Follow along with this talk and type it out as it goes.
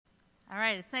All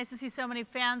right, it's nice to see so many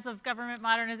fans of government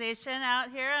modernization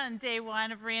out here on day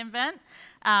one of reInvent.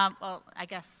 Well, I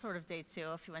guess sort of day two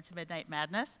if you went to Midnight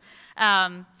Madness.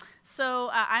 I'm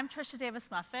Tricia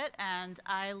Davis-Muffet, and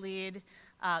I lead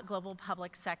global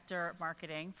public sector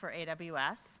marketing for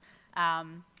AWS.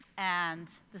 And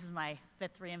this is my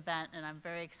fifth reInvent, and I'm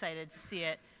very excited to see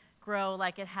it grow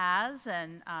like it has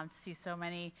and to see so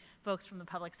many folks from the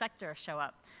public sector show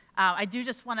up. I do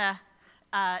just want to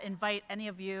invite any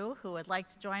of you who would like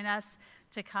to join us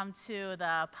to come to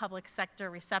the public sector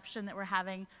reception that we're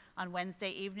having on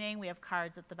Wednesday evening. We have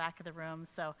cards at the back of the room,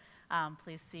 so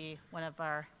please see one of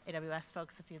our AWS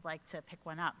folks if you'd like to pick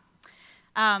one up.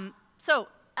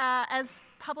 As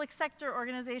public sector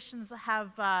organizations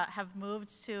have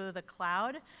moved to the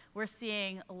cloud, we're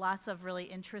seeing lots of really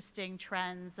interesting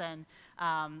trends, and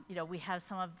we have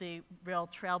some of the real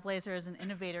trailblazers and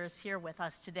innovators here with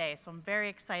us today. So I'm very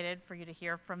excited for you to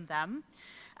hear from them.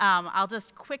 I'll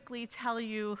just quickly tell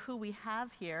you who we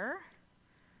have here,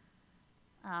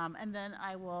 and then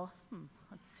I will,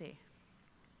 let's see.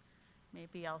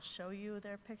 Maybe I'll show you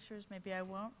their pictures, maybe I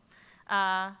won't.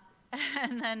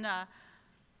 And then,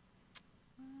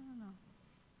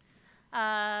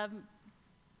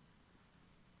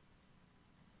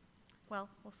 well,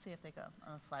 we'll see if they go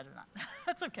on the slide or not.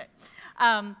 That's okay.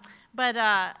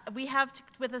 We have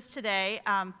with us today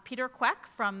Peter Quek,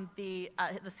 from the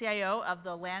CIO of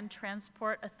the Land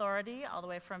Transport Authority, all the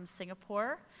way from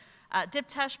Singapore.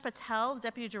 Diptesh Patel,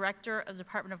 Deputy Director of the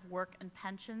Department of Work and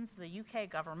Pensions, the UK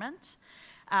government.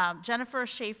 Jennifer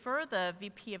Schaefer, the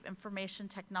VP of Information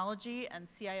Technology and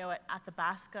CIO at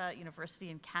Athabasca University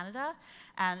in Canada.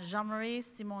 And Jean-Marie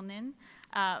Simonin,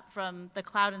 from the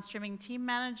Cloud and Streaming Team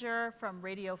Manager from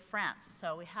Radio France.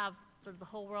 So we have sort of the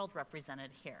whole world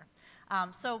represented here.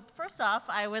 So first off,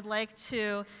 I would like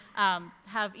to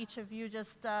have each of you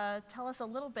just tell us a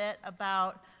little bit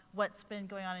about what's been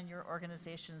going on in your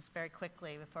organizations very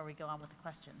quickly before we go on with the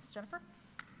questions. Jennifer?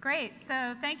 Great.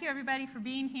 So thank you, everybody, for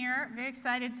being here. Very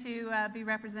excited to be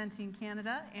representing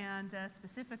Canada, and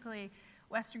specifically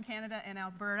Western Canada and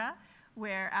Alberta,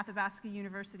 where Athabasca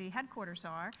University headquarters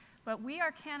are. But we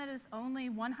are Canada's only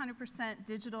 100%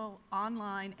 digital,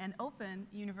 online, and open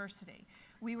university.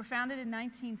 We were founded in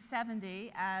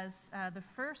 1970 as the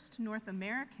first North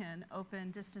American open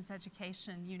distance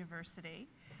education university.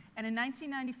 And in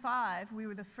 1995, we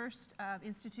were the first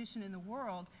institution in the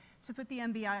world to put the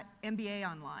MBA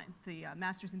online, the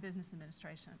Master's in Business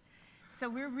Administration. So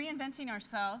we're reinventing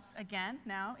ourselves again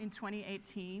now in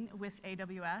 2018 with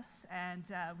AWS,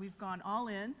 and we've gone all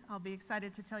in. I'll be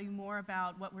excited to tell you more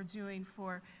about what we're doing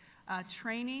for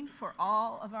training for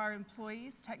all of our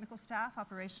employees, technical staff,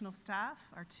 operational staff,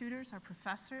 our tutors, our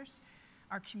professors,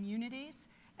 our communities,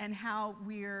 and how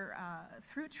we're,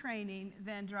 through training,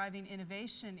 then driving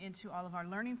innovation into all of our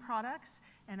learning products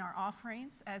and our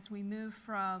offerings as we move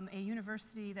from a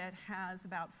university that has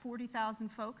about 40,000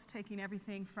 folks taking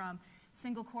everything from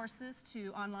single courses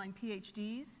to online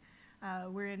PhDs.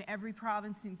 We're in every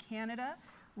province in Canada.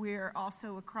 We're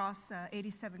also across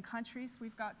 87 countries.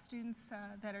 We've got students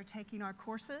that are taking our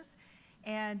courses.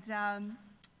 And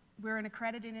we're an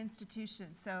accredited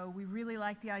institution, so we really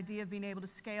like the idea of being able to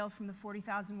scale from the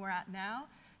 40,000 we're at now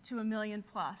to 1 million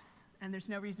plus. And there's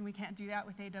no reason we can't do that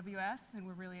with AWS, and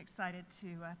we're really excited to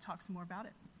talk some more about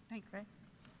it. Thanks. Great.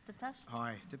 Diptesh?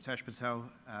 Hi, Diptesh Patel.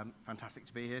 Fantastic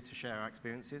to be here to share our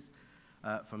experiences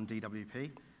from DWP.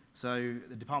 So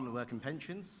the Department of Work and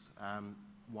Pensions,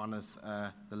 one of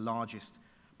the largest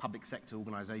public sector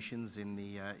organisations in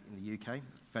the UK,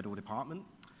 federal department.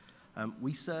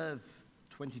 We serve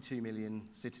 22 million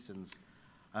citizens,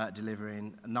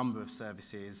 delivering a number of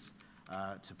services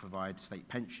to provide state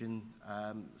pension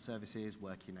services,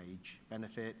 working age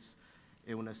benefits,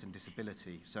 illness and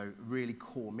disability. So really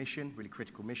core mission, really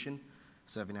critical mission,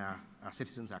 serving our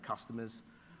citizens, our customers,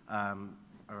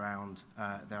 around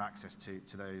their access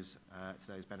to those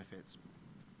benefits.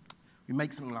 We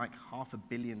make something like £500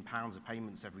 million of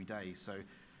payments every day, so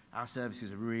our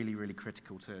services are really, really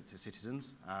critical to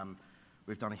citizens.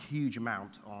 We've done a huge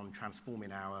amount on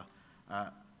transforming our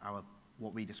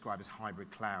what we describe as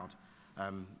hybrid cloud,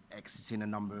 exiting a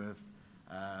number of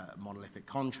monolithic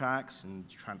contracts and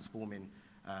transforming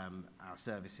our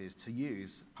services to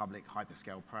use public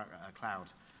hyperscale cloud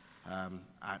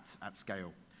at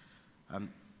scale.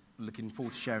 Looking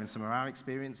forward to sharing some of our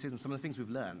experiences and some of the things we've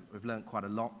learned. We've learned quite a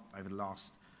lot over the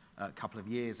last couple of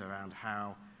years around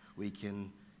how we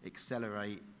can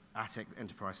accelerate at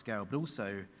enterprise scale, but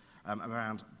also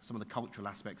around some of the cultural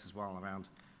aspects as well, around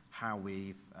how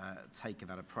we've taken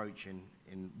that approach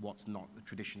in what's not a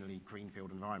traditionally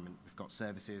greenfield environment. We've got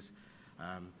services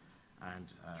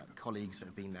and colleagues that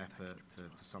have been there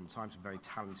for some time, some very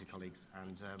talented colleagues,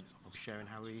 and I'll be sharing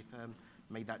how we've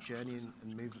made that journey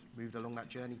and moved along that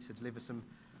journey to deliver some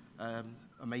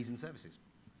amazing services.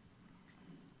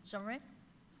 Jean-Marie?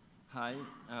 Hi,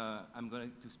 I'm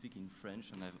going to speak in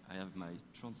French, and I have my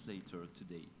translator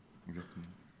today. Exactement.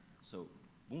 So,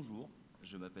 bonjour,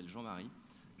 je m'appelle Jean-Marie,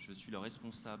 je suis le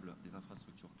responsable des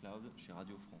infrastructures cloud chez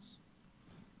Radio France.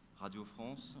 Radio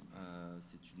France,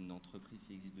 c'est une entreprise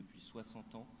qui existe depuis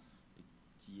 60 ans et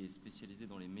qui est spécialisée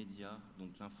dans les médias,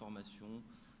 donc l'information,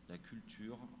 la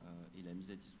culture et la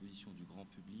mise à disposition du grand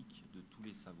public de tous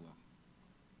les savoirs.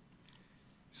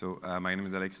 So my name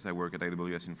is Alexis. I work at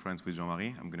AWS in France with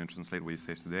Jean-Marie. I'm going to translate what he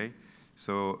says today.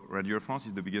 So Radio France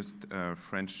is the biggest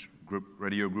French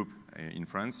radio group in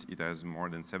France. It has more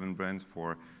than 7 brands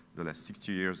for the last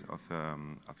 60 years of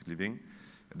it living.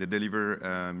 They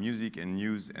deliver music and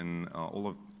news and all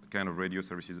of kind of radio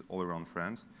services all around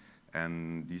France.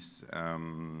 And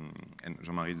and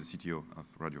Jean-Marie is the CTO of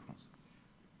Radio France.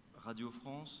 Radio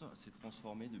France s'est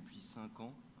transformée depuis 5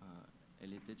 ans.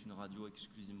 Elle était une radio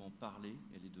exclusivement parlée.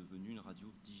 Elle est devenue une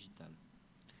radio digitale.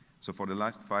 So for the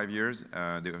last 5 years,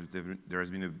 there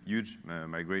has been a huge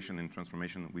migration and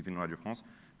transformation within Radio France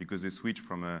because they switched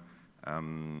from a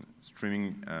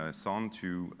streaming sound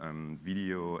to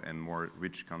video and more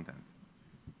rich content.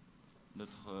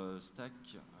 Notre stack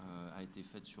a été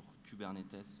faite sur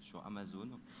Kubernetes, sur Amazon,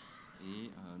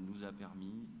 et nous a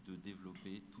permis de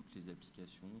développer toutes les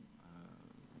applications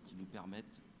qui nous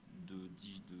permettent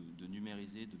de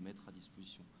numériser, de mettre à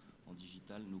disposition en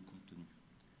digital nos contenus.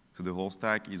 So the whole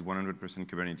stack is 100%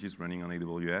 Kubernetes running on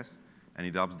AWS, and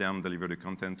it helps them deliver the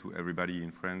content to everybody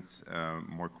in France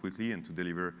more quickly and to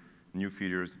deliver new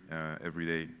features every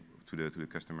day to the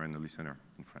customer and the listener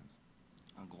in France.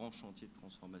 Un grand chantier de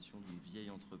transformation d'une vieille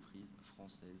entreprise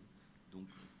française, donc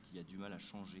qui a du mal à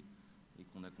changer et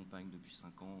qu'on accompagne depuis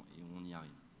 5 ans et on y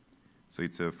arrive. So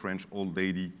it's a French old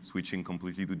lady switching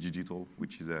completely to digital,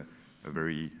 which is a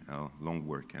very long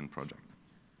work and project.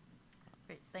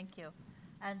 Great, thank you.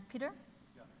 And Peter?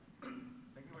 Yeah.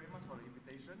 Thank you very much for the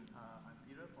invitation. I'm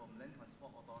Peter from Land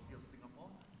Transport Authority of Singapore.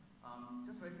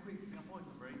 Just very quick, Singapore is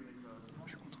a small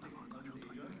state in Southeast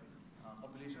Asia,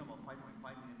 population about 5.5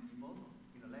 million people,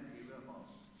 in a land area about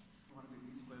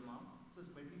 250 square miles. So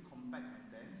it's very compact and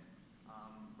dense,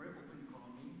 very open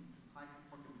economy, high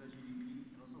per capita GDP,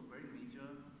 and also very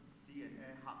major sea and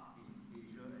air hub in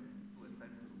Asia and to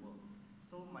extend to the world.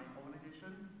 So my organization,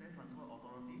 Land Transport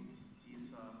Authority, is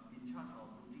in charge of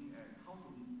looking at how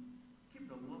to keep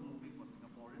the world moving for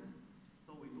Singaporeans.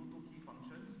 So we do 2 key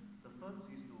functions. The first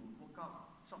is to work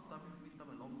out short-term,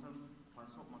 mid-term, and long-term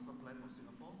transport master plan for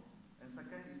Singapore. And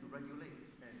second is to regulate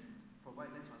and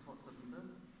provide land transport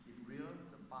services in rail,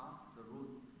 the bus, the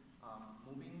road,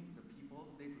 moving the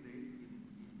people day-to-day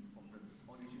from the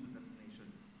origin to destination.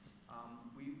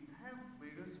 We have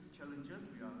various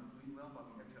challenges. We are doing well,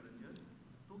 but we have challenges.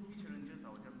 2 key challenges I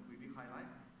will just briefly highlight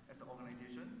as an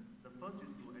organization. The first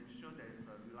is to ensure there is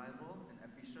a reliable and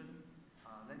efficient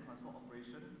land transport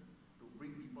operation to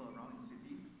bring people around in the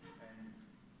city.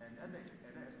 And at that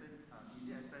extent,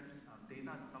 data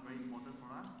has become very important for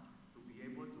us to be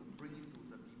able to bring it to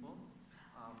the people.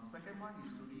 Second one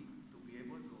is really to be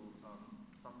able to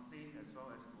sustain as well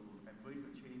as to embrace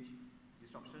the change,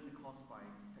 disruption caused by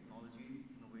technology,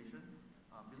 innovation,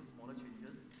 business model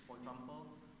changes. For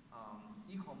example,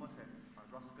 e-commerce has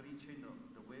drastically changed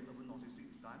the way urban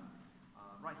logistics is done.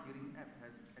 Ride-hailing app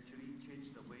has actually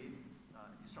changed the way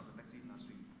disrupt the taxi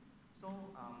industry. So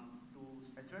to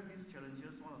address these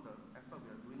challenges, one of the efforts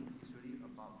we are doing is really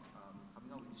about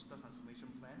coming up with digital transformation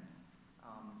plan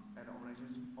at the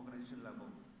organization level.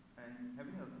 And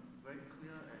having a very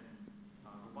clear and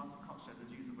robust cloud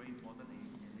strategy is a very important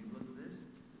enabler to this.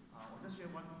 I'll just share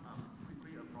one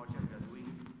quickly a project we are doing.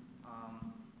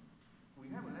 We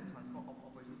have a land transport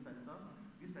operations center.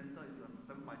 This center is a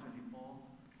 7x24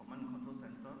 command and control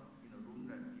center in a room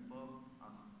that people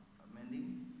are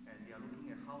manning, and they are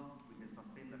looking at how we can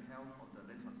sustain the health of the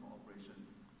land transport operation.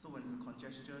 So when there's a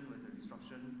congestion, when there's a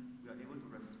disruption, we are able to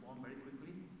respond very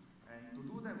quickly. And to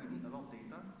do that, we need a lot of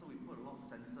data. So we put a lot of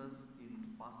sensors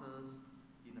in buses,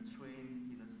 in a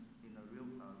train, in a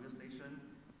rail station,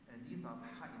 and these are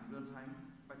tied in real time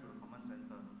back to the command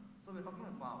center. So we're talking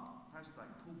about perhaps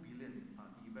like 2 billion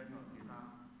event of data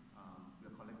we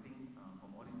are collecting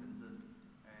from all these sensors,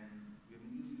 and we have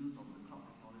made use of the cloud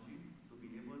technology to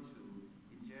be able to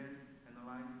ingest,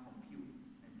 analyze, compute,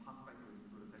 and pass back to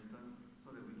the center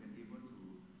so that we can be able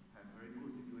to have very good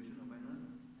situation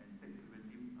awareness and take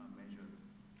preventive measure.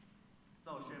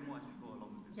 So I'll share more as we go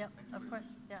along with this. Yep, of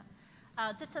course, yeah.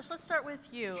 Diptesh, let's start with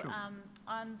you. Sure.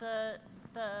 On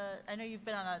I know you've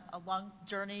been on a long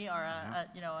journey, or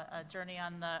a journey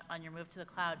on your move to the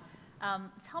cloud.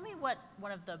 Tell me what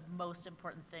one of the most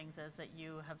important things is that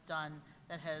you have done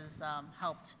that has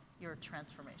helped your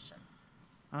transformation.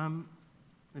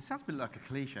 It sounds a bit like a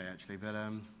cliche, actually, but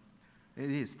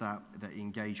it is that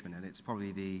engagement, and it's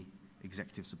probably the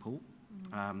executive support.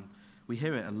 We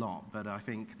hear it a lot, but I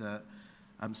think that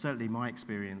certainly my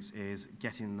experience is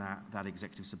getting that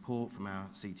executive support from our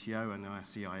CTO and our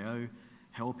CIO,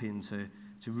 helping to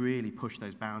really push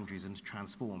those boundaries and to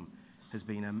transform has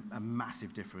been a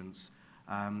massive difference.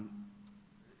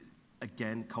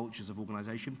 Again, cultures of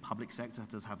organization, public sector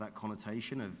does have that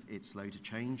connotation of it's slow to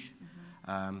change,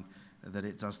 that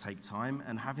it does take time,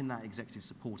 and having that executive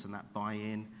support and that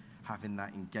buy-in, having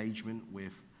that engagement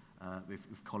with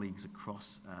colleagues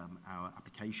across our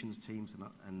applications teams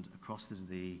and across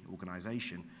the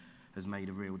organization has made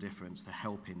a real difference to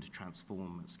helping to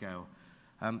transform at scale.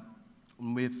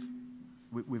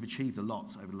 We've achieved a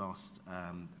lot over the last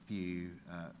few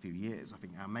years. I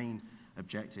think our main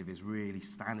objective is really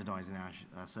standardizing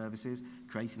our services,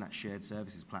 creating that shared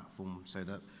services platform so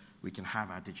that we can have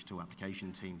our digital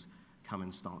application teams come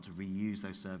and start to reuse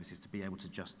those services to be able to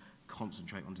just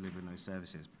concentrate on delivering those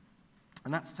services.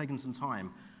 And that's taken some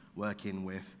time working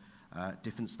with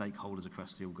different stakeholders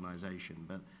across the organization,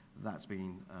 but that's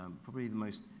been probably the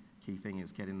most key thing,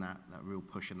 is getting that real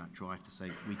push and that drive to say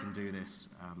we can do this.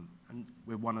 And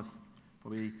we're one of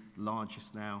probably the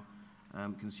largest now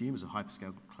consumers of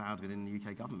hyperscale cloud within the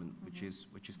UK government, which is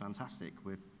fantastic.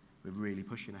 We're really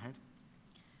pushing ahead.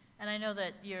 And I know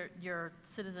that your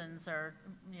citizens are,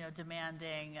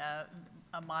 demanding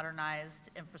a modernized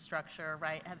infrastructure,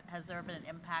 right? Has there been an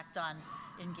impact on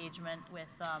engagement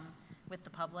with the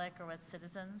public or with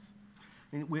citizens?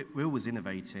 I mean, we're always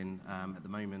innovating. At the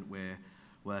moment, we're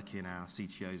working our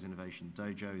CTO's Innovation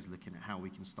Dojo is looking at how we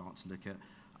can start to look at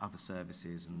other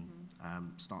services and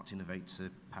start to innovate to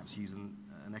perhaps use an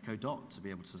Echo Dot to be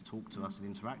able to talk to us and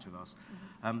interact with us.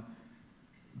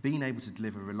 Being able to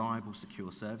deliver reliable, secure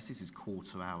services is core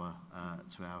to our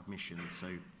mission. So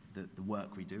the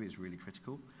work we do is really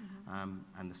critical,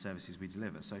 and the services we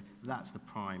deliver. So that's the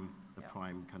prime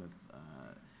kind of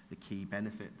the key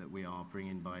benefit that we are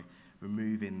bringing by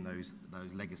removing those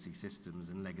legacy systems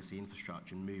and legacy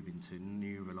infrastructure and moving to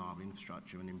new reliable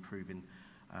infrastructure and improving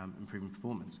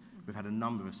performance. We've had a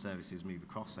number of services move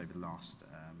across over the last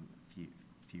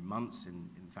few months.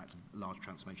 In fact, a large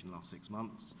transformation in the last 6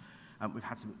 months. We've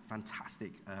had some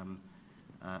fantastic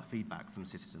feedback from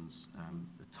citizens.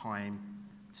 The time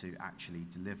to actually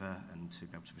deliver and to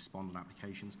be able to respond on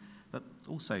applications. But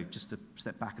also, just to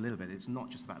step back a little bit, it's not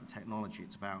just about the technology,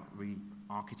 it's about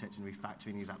re-architecting,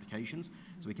 refactoring these applications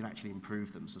so we can actually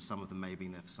improve them. So some of them may have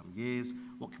been there for some years.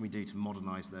 What can we do to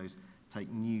modernize those,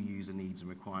 take new user needs and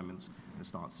requirements and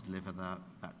start to deliver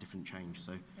that different change?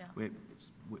 So we're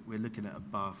looking at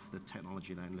above the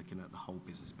technology and looking at the whole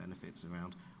business benefits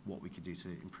around what we could do to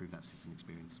improve that citizen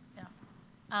experience. Yeah.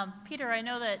 Peter, I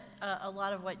know that a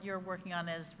lot of what you're working on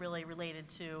is really related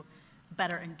to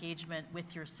better engagement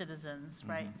with your citizens,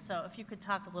 right? So if you could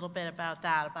talk a little bit about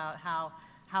that, about how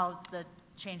the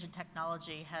change in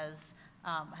technology has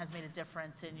made a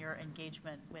difference in your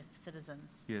engagement with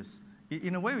citizens. Yes.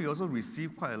 In a way, we also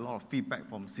receive quite a lot of feedback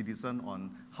from citizens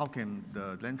on how can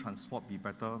the land transport be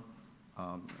better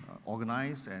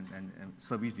organized and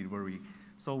service delivery.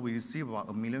 So we receive about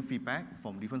 1 million feedback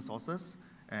from different sources.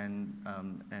 And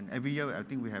every year, I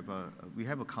think we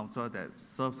have a counter that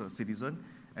serves a citizen,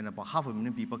 and about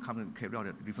 500,000 people come and carry out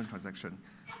a different transaction.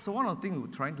 So one of the things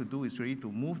we're trying to do is really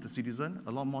to move the citizen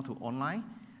a lot more to online,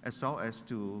 as well as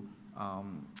to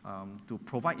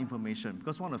provide information.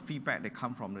 Because one of the feedback that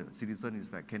come from the citizen is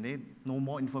that can they know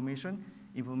more information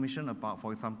about,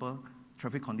 for example,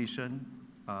 traffic condition,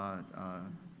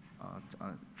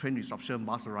 train disruption,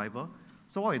 bus arrival.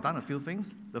 So what we've done a few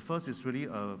things. The first is really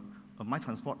a My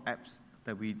Transport apps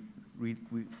that we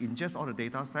ingest all the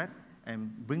data set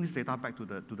and bring this data back to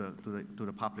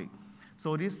the public.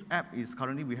 So this app is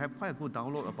currently, we have quite a good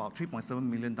download, about 3.7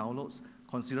 million downloads,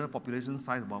 consider population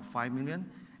size about 5 million,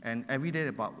 and every day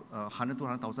about 100 to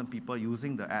 100,000 people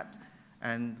using the app.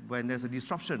 And when there's a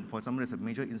disruption, for example, there's a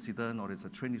major incident or there's a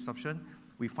train disruption,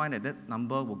 we find that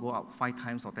number will go up 5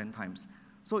 times or 10 times.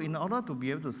 So in order to be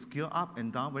able to scale up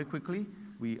and down very quickly,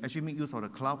 we actually make use of the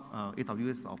cloud,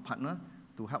 AWS, our partner,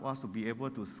 to help us to be able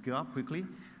to scale up quickly.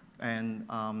 And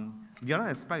the other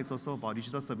aspect is also about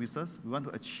digital services. We want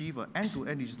to achieve an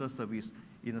end-to-end digital service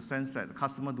in the sense that the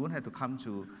customer don't have to come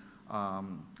to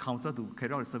counter to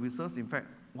carry out the services. In fact,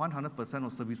 100%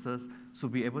 of services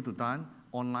should be able to done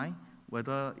online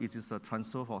whether it is a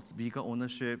transfer for vehicle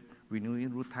ownership,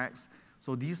 renewing road tax.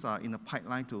 So these are in the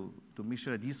pipeline to make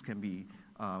sure that these can be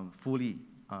fully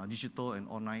digital and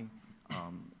online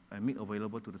and made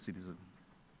available to the citizen.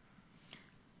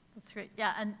 That's great.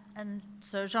 Yeah, and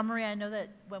so Jean-Marie, I know that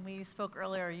when we spoke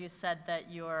earlier, you said that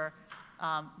you're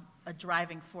a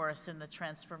driving force in the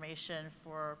transformation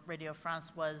for Radio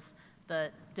France was the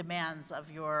demands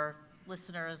of your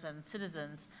listeners and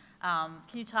citizens. Can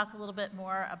you talk a little bit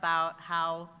more about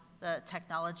how the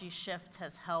technology shift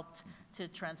has helped to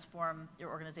transform your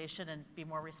organization and be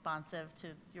more responsive to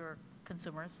your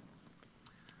consumers?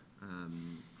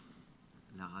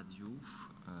 La radio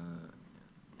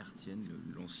hertzienne,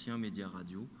 l'ancien média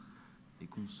radio, est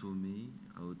consommé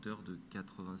à hauteur de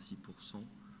 86%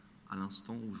 à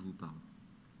l'instant où je vous parle.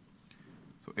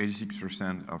 So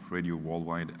 86% of radio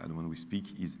worldwide, and when we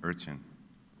speak, is Hertzian.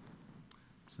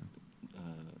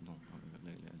 Non,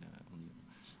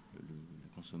 la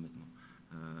consomme maintenant.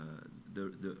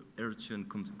 The Hertzian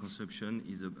consumption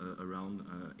is around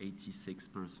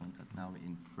 86% now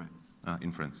in France.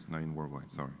 In France, not in worldwide,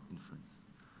 sorry. In France.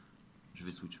 Je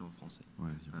vais switcher en français.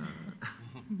 Ouais,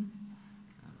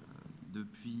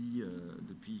 depuis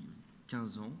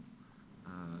 15 ans,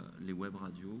 les web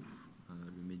radios,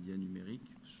 le média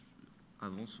numérique,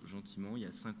 avancent gentiment. Il y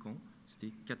a 5 ans,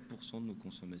 c'était 4% de nos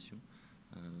consommations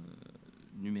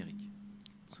numériques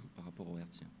par rapport au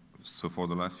hertzien. So for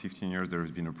the last 15 years, there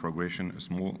has been a progression, a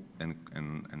small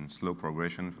and slow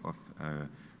progression of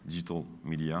digital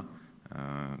media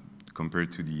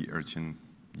compared to the Hertzian,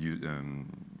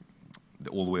 the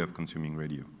old way of consuming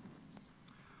radio.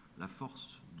 La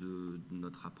force de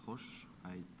notre approche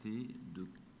a été de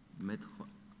mettre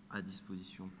à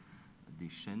disposition des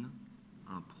chaînes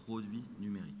un produit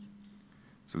numérique.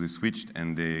 So they switched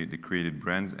and they created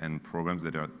brands and programs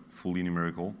that are fully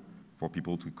numerical for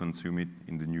people to consume it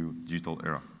in the new digital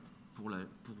era. Pour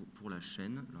la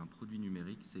chaîne, un produit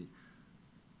numérique, c'est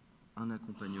un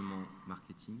accompagnement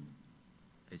marketing,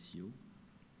 SEO,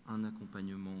 un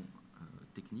accompagnement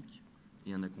technique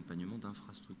et un accompagnement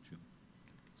d'infrastructure.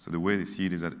 So the way they see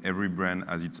it is that every brand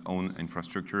has its own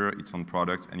infrastructure, its own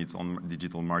products, and its own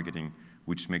digital marketing,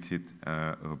 which makes it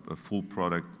a full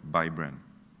product by brand.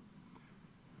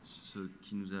 Ce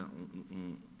qui nous a,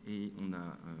 on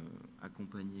a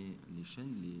accompagné les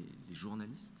chaînes, les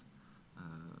journalistes,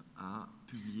 à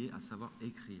publier, à savoir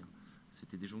écrire.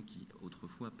 C'était des gens qui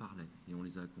autrefois parlaient, et on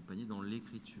les a accompagnés dans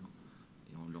l'écriture,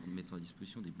 et en leur mettant à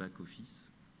disposition des back-office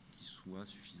qui soient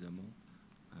suffisamment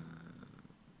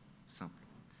simples.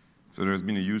 So there's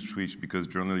been a huge switch because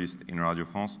journalists in Radio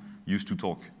France used to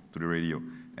talk to the radio.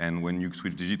 And when you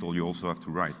switch digital, you also have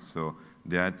to write. So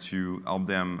they had to help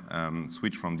them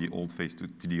switch from the old phase to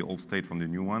the old state from the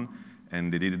new one.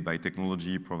 And they did it by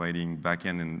technology, providing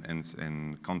backend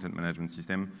and content management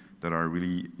system that are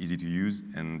really easy to use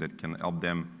and that can help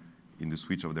them in the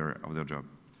switch of their job.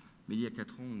 Mais il y a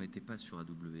 4 ans, on n'était pas sur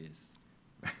AWS.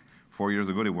 4 years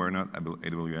ago, they were not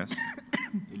AWS.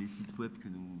 Et les sites web que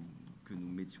nous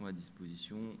mettions à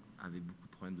disposition avaient beaucoup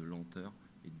de problèmes de lenteur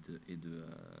et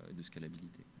de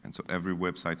scalabilité. And so every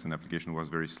website and application was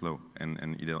very slow, and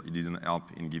it didn't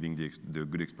help in giving the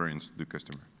good experience to the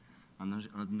customer. Un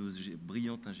de nos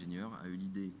brillants ingénieurs a eu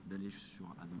l'idée d'aller sur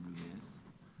AWS,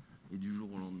 et du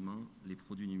jour au lendemain, les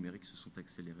produits numériques se sont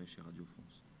accélérés chez Radio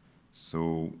France.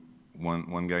 So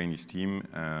one guy in his team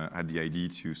had the idea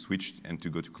to switch and to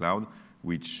go to cloud,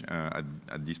 which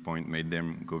at this point made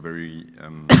them go very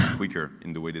quicker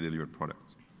in the way they delivered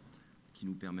products. Qui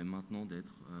nous permet maintenant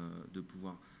de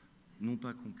pouvoir non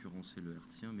pas concurrencer le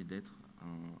hertzien, mais d'être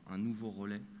un nouveau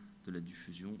relais de la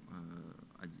diffusion,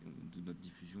 de notre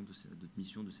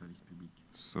mission de service public.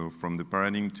 So from the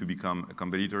paradigm to become a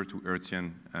competitor to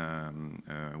Hertzian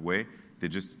way, they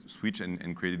just switched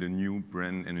and created a new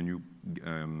brand and a new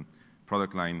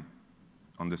product line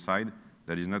on the side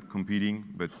that is not competing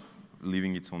but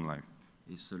living its own life.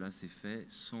 Et cela s'est fait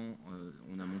sans...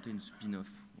 on a monté une spin-off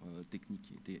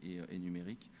technique et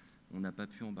numérique. On n'a pas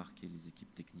pu embarquer les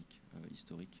équipes techniques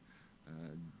historiques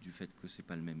du fait que ce n'est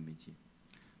pas le même métier.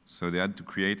 So they had to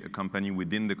create a company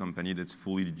within the company that's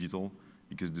fully digital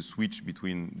because the switch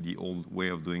between the old way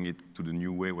of doing it to the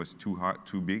new way was too hard,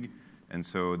 too big. And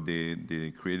so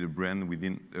they created a brand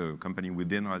within a company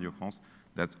within Radio France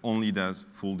that only does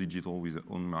full digital with their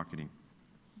own marketing.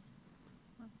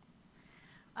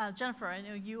 Jennifer, I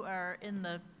know you are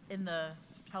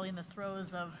probably in the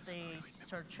throes of the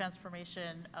sort of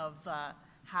transformation of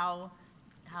how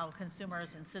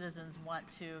consumers and citizens want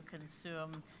to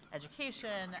consume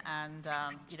education and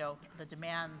the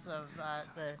demands of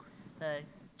the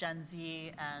Gen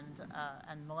Z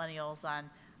and millennials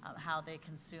how they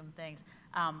consume things.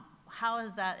 How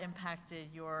has that impacted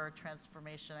your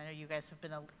transformation? I know you guys have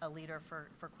been a leader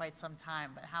for quite some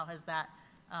time, but how has that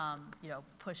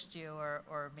pushed you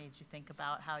or made you think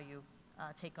about how you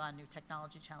take on new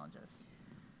technology challenges?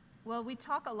 Well, we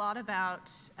talk a lot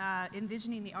about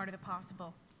envisioning the art of the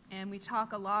possible, and we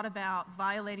talk a lot about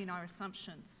violating our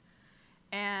assumptions.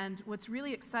 And what's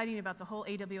really exciting about the whole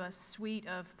AWS suite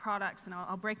of products, and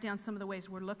I'll break down some of the ways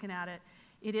we're looking at it,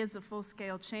 it is a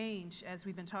full-scale change, as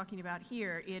we've been talking about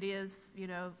here. It is,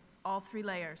 all three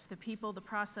layers, the people, the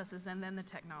processes, and then the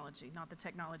technology, not the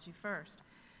technology first.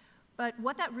 But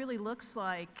what that really looks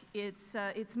like, it's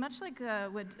much like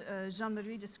what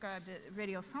Jean-Marie described at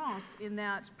Radio France, in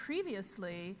that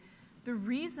previously, the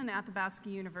reason Athabasca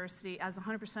University, as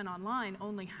 100% online,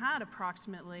 only had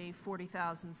approximately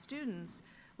 40,000 students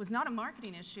was not a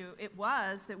marketing issue. It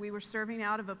was that we were serving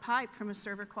out of a pipe from a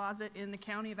server closet in the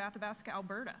county of Athabasca,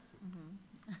 Alberta.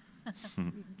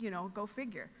 Go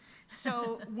figure.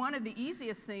 So one of the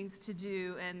easiest things to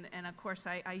do, and of course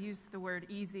I use the word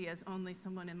easy as only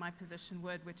someone in my position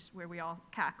would, where we all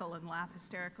cackle and laugh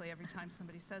hysterically every time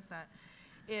somebody says that,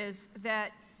 is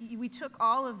that we took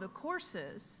all of the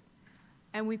courses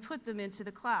and we put them into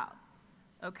the cloud.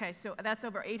 Okay, so that's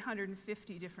over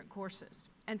 850 different courses.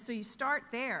 And so you start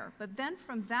there, but then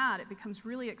from that it becomes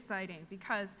really exciting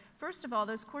because, first of all,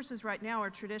 those courses right now are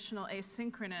traditional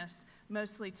asynchronous,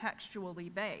 mostly textually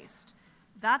based.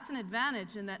 That's an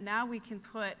advantage in that now we can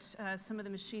put some of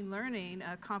the machine learning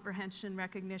comprehension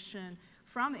recognition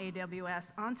from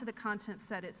AWS onto the content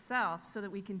set itself so that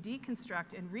we can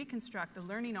deconstruct and reconstruct the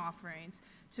learning offerings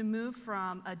to move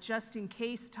from a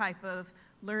just-in-case type of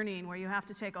learning where you have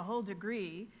to take a whole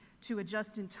degree to a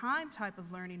just-in-time type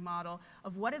of learning model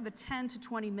of what are the 10 to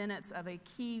 20 minutes of a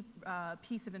key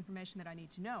piece of information that I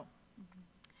need to know.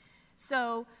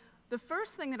 So the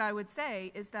first thing that I would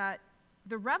say is that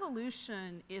the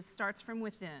revolution starts from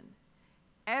within.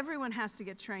 Everyone has to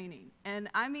get training, and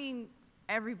I mean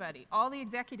everybody, all the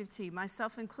executive team,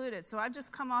 myself included. So I've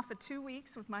just come off of 2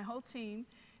 weeks with my whole team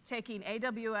taking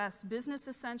AWS Business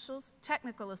Essentials,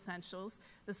 Technical Essentials,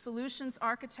 the Solutions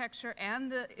Architecture,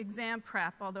 and the exam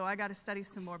prep, although I got to study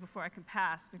some more before I can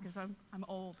pass because I'm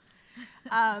old.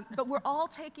 But we're all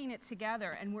taking it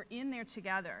together, and we're in there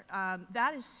together.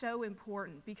 That is so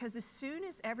important because as soon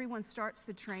as everyone starts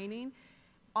the training,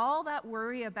 all that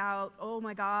worry about, oh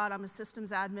my God, I'm a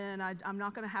systems admin, I'm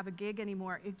not going to have a gig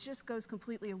anymore, it just goes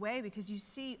completely away because you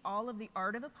see all of the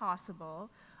art of the possible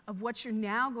of what you're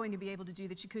now going to be able to do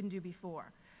that you couldn't do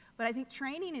before. But I think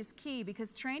training is key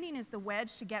because training is the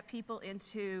wedge to get people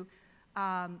into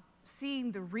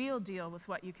seeing the real deal with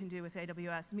what you can do with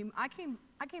AWS. I mean, I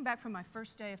came back from my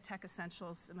first day of Tech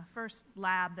Essentials, my first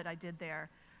lab that I did there,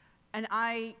 and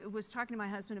I was talking to my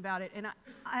husband about it, and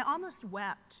I almost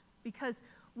wept because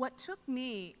what took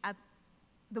me at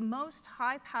the most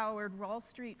high-powered Wall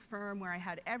Street firm where I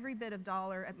had every bit of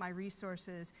dollar at my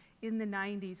resources in the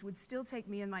 90s would still take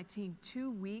me and my team 2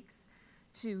 weeks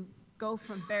to go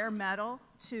from bare metal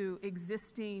to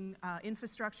existing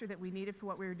infrastructure that we needed for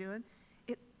what we were doing.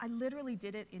 I literally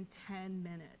did it in 10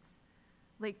 minutes.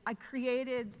 Like, I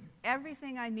created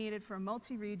everything I needed for a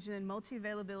multi-region,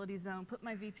 multi-availability zone, put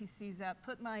my VPCs up,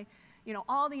 put my,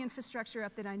 all the infrastructure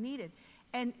up that I needed.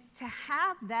 And to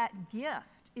have that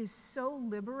gift is so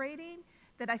liberating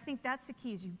that I think that's the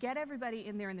key, is you get everybody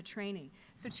in there in the training.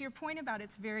 So to your point about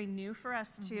it's very new for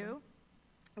us too,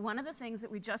 one of the things that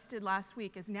we just did last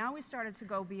week is now we started to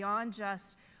go beyond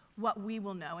just what we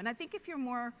will know. And I think if you're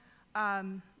more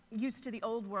used to the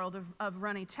old world of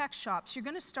running tech shops, you're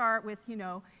going to start with,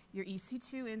 your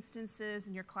EC2 instances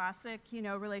and your classic,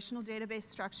 relational database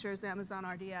structures, Amazon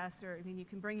RDS, or you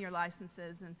can bring your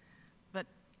licenses, but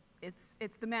it's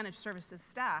the managed services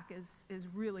stack is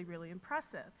really, really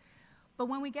impressive. But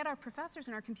when we get our professors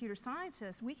and our computer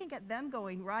scientists, we can get them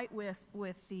going right with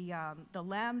the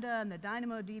Lambda and the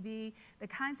DynamoDB, the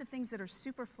kinds of things that are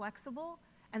super flexible,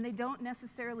 and they don't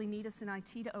necessarily need us in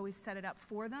IT to always set it up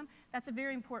for them. That's a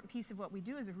very important piece of what we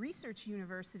do as a research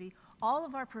university. All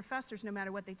of our professors, no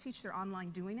matter what they teach, they're online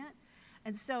doing it.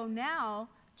 And so now,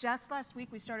 just last week,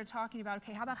 we started talking about,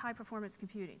 okay, how about high-performance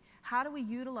computing? How do we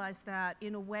utilize that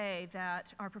in a way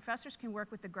that our professors can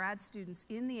work with the grad students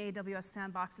in the AWS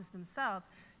sandboxes themselves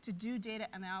to do data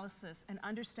analysis and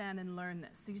understand and learn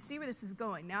this? So you see where this is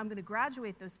going. Now I'm going to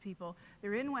graduate those people.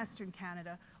 They're in Western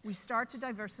Canada. We start to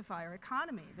diversify our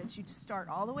economy, that you start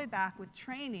all the way back with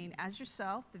training as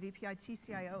yourself, the VPIT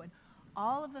CIO, and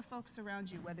all of the folks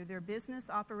around you, whether they're business,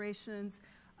 operations,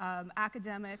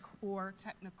 academic, or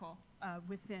technical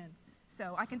within.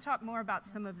 So I can talk more about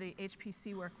some of the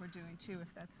HPC work we're doing too,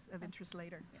 if that's of interest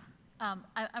later.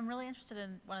 I'm really interested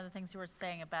in one of the things you were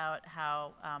saying about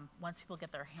how once people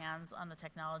get their hands on the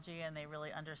technology and they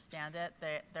really understand it,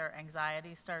 their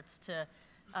anxiety starts to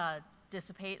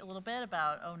dissipate a little bit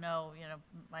about, oh no,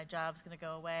 my job's going to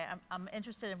go away. I'm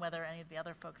interested in whether any of the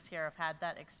other folks here have had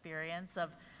that experience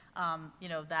of,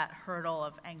 that hurdle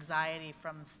of anxiety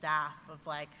from staff of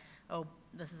like, oh,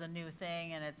 this is a new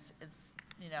thing and it's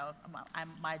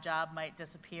my job might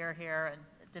disappear here, and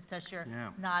Diptesh, you're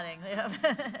nodding.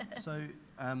 So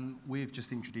we've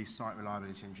just introduced site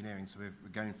reliability engineering, so we're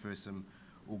going through some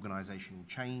organizational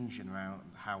change and around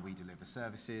how we deliver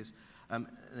services, and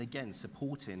again,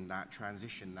 supporting that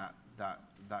transition,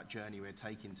 that journey we're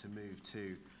taking to move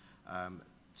to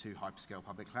hyperscale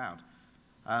public cloud.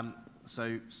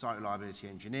 So site reliability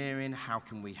engineering, how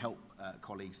can we help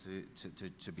colleagues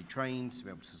to be trained, to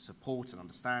be able to support and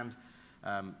understand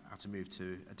how to move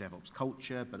to a DevOps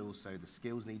culture, but also the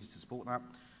skills needed to support that.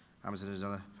 Amazon has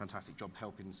done a fantastic job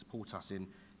helping support us in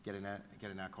getting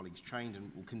our colleagues trained,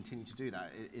 and will continue to do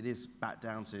that. It is back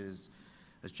down to,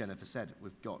 as Jennifer said,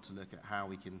 we've got to look at how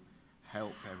we can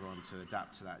help everyone to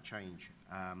adapt to that change,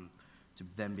 to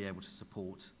then be able to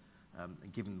support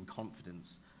and give them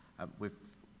confidence.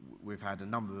 We've had a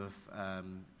number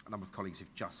of colleagues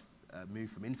who've just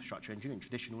moved from infrastructure engineering,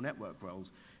 traditional network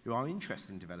roles, who are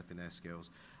interested in developing their skills,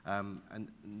 and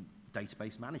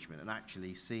database management, and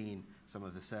actually seeing some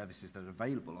of the services that are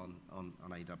available on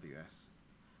AWS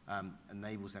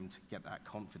enables them to get that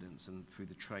confidence, and through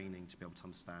the training to be able to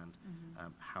understand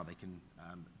how they can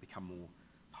become more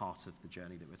part of the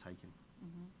journey that we're taking.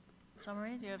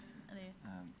 Jean-Marie, do you have any?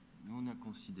 Nous, on a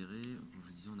considéré, comme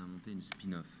je disais, on a monté une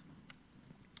spin-off.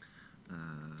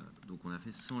 Donc on a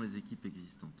fait sans les équipes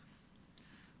existantes.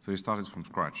 So they started from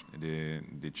scratch.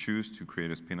 They choose to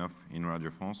create a spin-off in Radio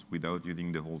France without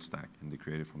using the whole stack, and they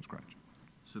created from scratch.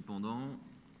 Cependant,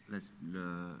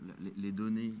 les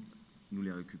données, nous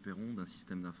les récupérons d'un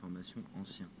système d'information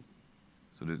ancien.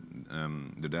 So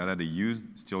the data they use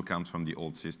still comes from the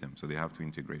old system, so they have to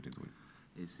integrate it with.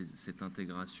 Et cette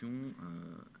intégration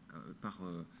par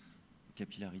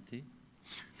capillarité,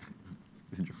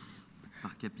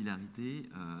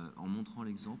 en montrant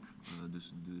l'exemple de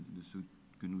ce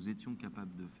que nous étions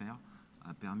capables de faire,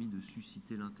 a permis de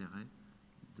susciter l'intérêt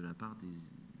de la part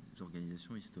des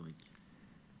organisations historiques.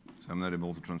 So I'm not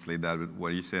able to translate that, but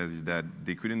what he says is that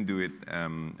they couldn't do it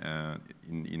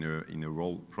in a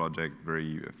role project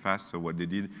very fast. So what they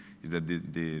did is that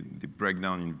they break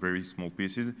down in very small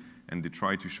pieces, and they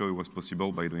try to show it was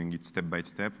possible by doing it step by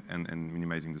step and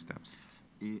minimizing the steps.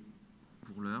 Et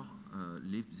pour l'heure,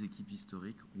 les équipes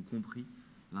historiques ont compris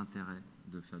l'intérêt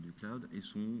de faire du cloud et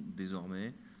sont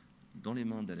désormais dans les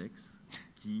mains d'Alex,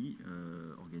 qui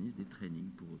organise des trainings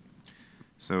pour eux.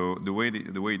 So the way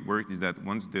it worked is that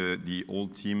once the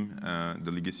old team,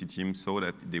 the legacy team, saw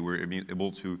that they were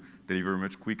able to deliver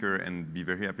much quicker and be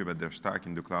very happy about their stack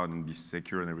in the cloud and be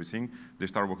secure and everything, they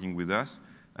start working with us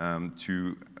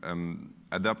to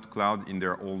adopt cloud in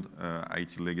their old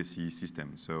IT legacy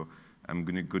system. So I'm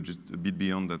going to go just a bit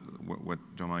beyond that, what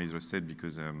Jean-Marie just said,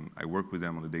 because I work with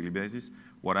them on a daily basis.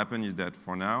 What happened is that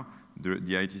for now,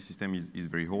 the IT system is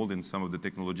very old, and some of the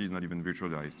technology is not even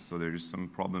virtualized. So there is some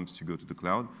problems to go to the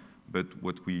cloud. But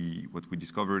what we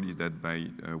discovered is that by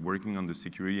working on the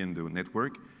security and the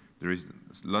network, there is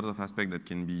a lot of aspects that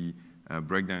can be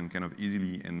break down kind of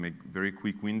easily and make very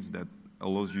quick wins that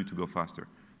allows you to go faster.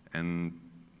 And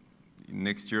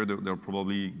next year, there'll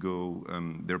probably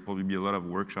be a lot of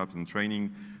workshops and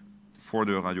training for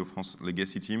the Radio France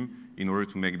legacy team in order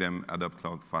to make them adopt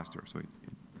cloud faster. So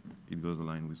it goes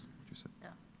aligned with what you said.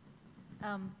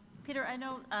 Yeah. Peter, I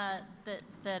know that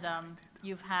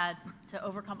you've had to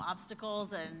overcome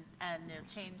obstacles and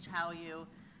change how you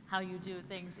do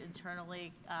things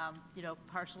internally,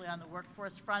 partially on the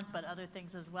workforce front, but other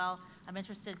things as well. I'm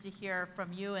interested to hear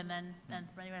from you, and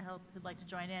from anyone who'd like to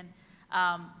join in,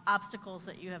 obstacles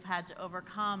that you have had to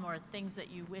overcome, or things that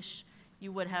you wish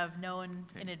you would have known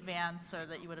in advance, or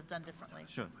that you would have done differently.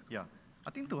 Sure, yeah. I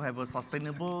think to have a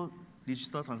sustainable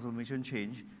digital transformation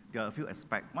change, there are a few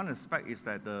aspects. One aspect is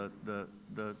that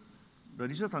the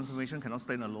digital transformation cannot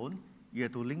stand alone. You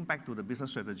have to link back to the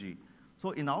business strategy.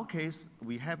 So in our case,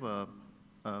 we have a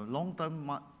long-term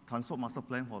transport master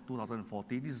plan for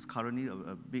 2040. This is currently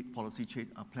a big policy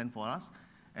plan for us.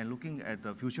 And looking at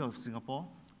the future of Singapore,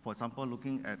 for example,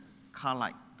 looking at car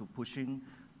light to pushing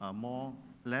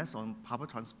less on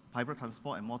private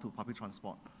transport and more to public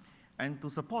transport. And to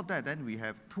support that, then we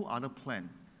have two other plans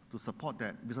to support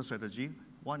that business strategy.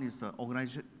 One is the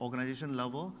organization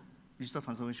level digital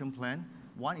transformation plan.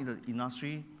 One is the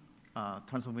industry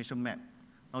transformation map.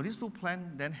 Now, these two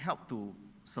plans then help to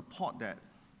support that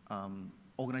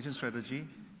organization strategy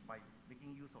by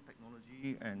making use of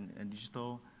technology and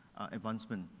digital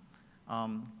advancement.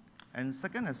 And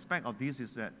second aspect of this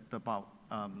is that about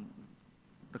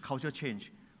the culture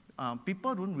change.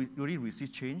 People don't really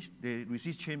resist change. They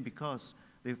resist change because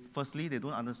firstly, they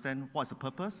don't understand what's the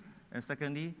purpose, and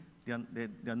secondly, they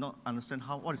are not understand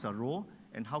what is their role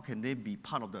and how can they be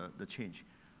part of the change.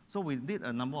 So we did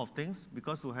a number of things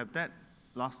because to have that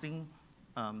lasting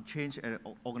change at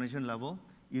organization level,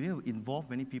 you need to involve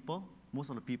many people. Most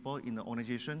of the people in the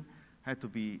organization had to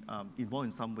be involved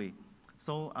in some way.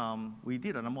 So we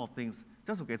did a number of things.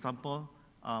 Just for example,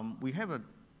 we have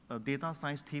a data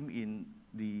science team in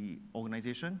the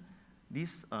organization.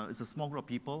 This is a small group of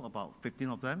people, about 15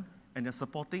 of them, and they're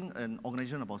supporting an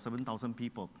organization of about 7,000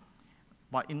 people.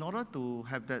 But in order to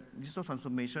have that digital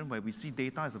transformation where we see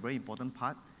data as a very important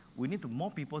part, we need more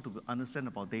people to understand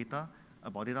about data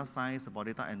science, about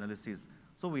data analysis.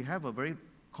 So we have a very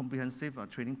comprehensive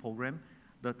training program.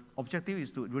 The objective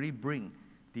is to really bring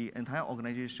the entire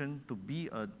organization to be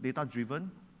data-driven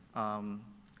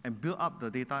and build up the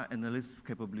data analysis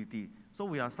capability. So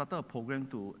we have started a program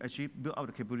to actually build up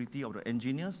the capability of the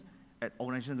engineers at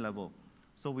organization level.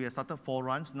 So we have started 4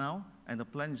 runs now, and the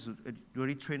plan is to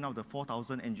really train out the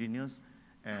 4,000 engineers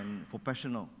and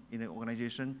professionals in the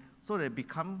organization so they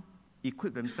become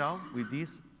equipped themselves with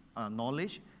this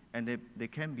knowledge, and they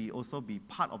can also be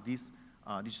part of this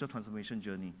digital transformation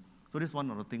journey. So this is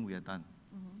one of the things we have done.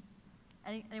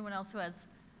 Mm-hmm. Anyone else who has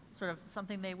sort of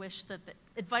something they wish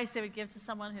advice they would give to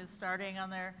someone who's starting on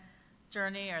their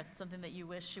journey, or something that you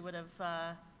wish you would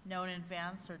have known in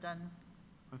advance or done?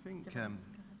 I think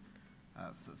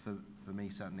for me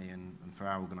certainly, and for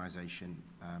our organisation,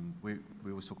 we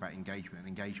always talk about engagement, and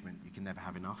engagement you can never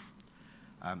have enough.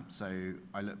 So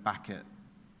I look back at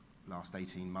last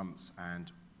 18 months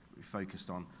and we focused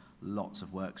on lots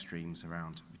of work streams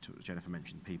around, Jennifer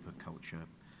mentioned people, culture,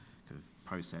 kind of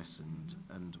process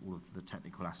and all of the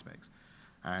technical aspects,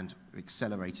 and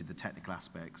accelerated the technical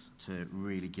aspects to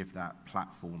really give that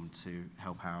platform to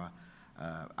help our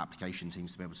application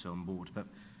teams to be able to onboard. But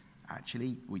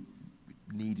actually we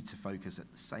needed to focus at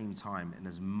the same time in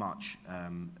as much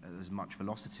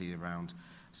velocity around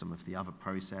some of the other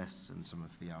process and some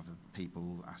of the other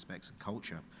people aspects and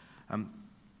culture.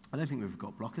 I don't think we've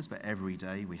got blockers, but every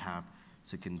day we have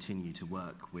to continue to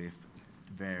work with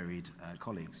varied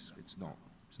colleagues. It's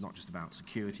not just about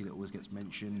security that always gets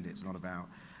mentioned. It's not about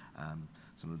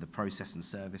some of the process and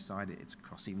service side. It's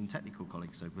across even technical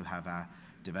colleagues. So we'll have our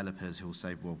developers who will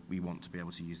say, well, we want to be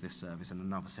able to use this service, and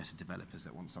another set of developers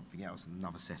that want something else, and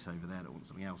another set over there that want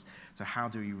something else. So how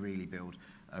do we really build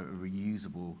a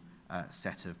reusable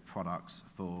set of products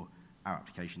for our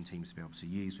application teams to be able to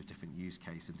use with different use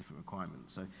cases and different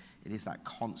requirements? So it is that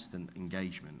constant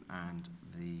engagement, and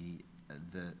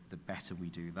the better we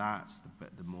do that,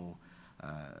 the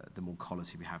more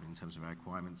quality we have in terms of our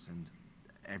requirements, and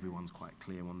everyone's quite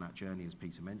clear on that journey, as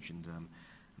Peter mentioned,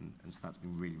 and so that's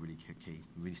been really, really key.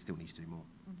 We really still need to do more.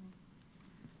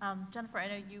 Mm-hmm. Jennifer, I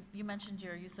know you mentioned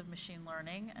your use of machine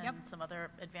learning and some other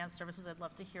advanced services. I'd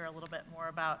love to hear a little bit more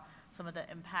about some of the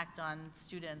impact on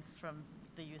students from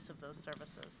the use of those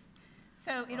services.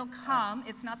 So it'll come.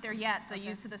 It's not there yet, the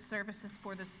use of the services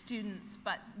for the students.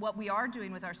 But what we are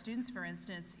doing with our students, for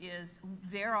instance, is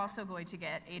they're also going to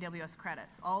get AWS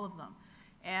credits, all of them.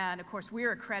 And of course,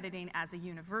 we're accrediting as a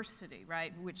university,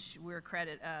 right? Which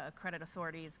credit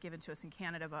authority is given to us in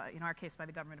Canada, but in our case by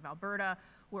the government of Alberta.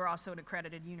 We're also an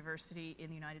accredited university in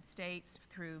the United States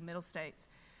through Middle States.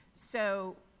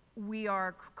 So we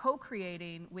are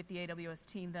co-creating with the AWS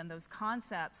team then those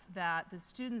concepts that the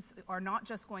students are not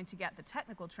just going to get the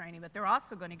technical training, but they're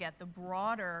also going to get the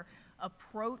broader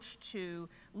approach to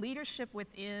leadership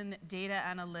within data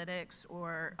analytics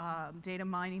or data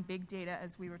mining, big data,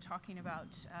 as we were talking about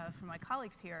from my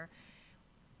colleagues here,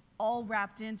 all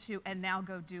wrapped into, and now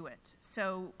go do it.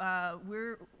 So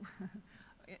we're,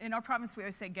 in our province, we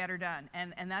always say get her done,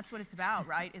 and that's what it's about,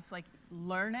 right? It's like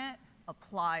learn it,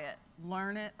 apply it,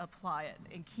 learn it, apply it,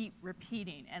 and keep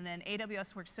repeating. And then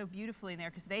AWS works so beautifully in there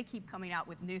because they keep coming out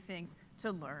with new things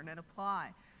to learn and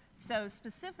apply. So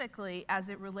specifically, as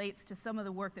it relates to some of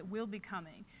the work that will be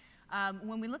coming,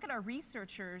 when we look at our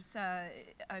researchers,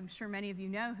 I'm sure many of you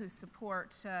know who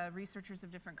support researchers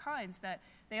of different kinds, that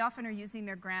they often are using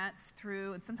their grants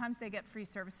through, and sometimes they get free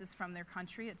services from their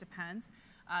country, it depends.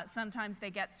 Sometimes they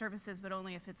get services, but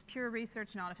only if it's pure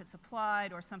research, not if it's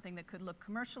applied, or something that could look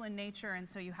commercial in nature, and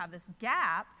so you have this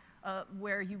gap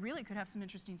where you really could have some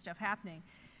interesting stuff happening.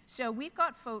 So we've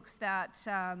got folks that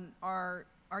are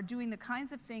doing the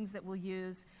kinds of things that we'll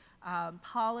use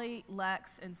Poly,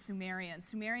 Lex, and Sumerian.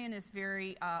 Sumerian is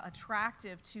very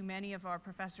attractive to many of our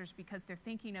professors because they're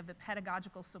thinking of the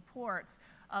pedagogical supports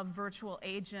of virtual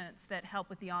agents that help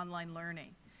with the online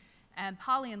learning. And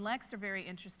Poly and Lex are very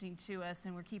interesting to us,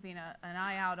 and we're keeping an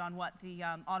eye out on what the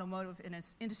automotive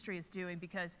industry is doing,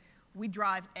 because we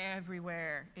drive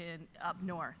everywhere up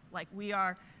north. Like we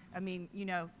are, I mean, you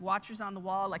know, watchers on the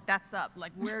wall, like that's up.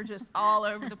 Like we're just all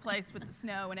over the place with the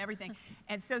snow and everything.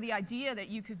 And so the idea that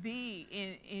you could be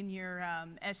in your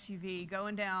SUV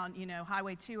going down, you know,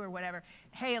 Highway 2 or whatever,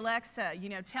 hey Alexa, you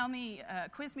know, tell me,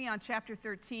 quiz me on chapter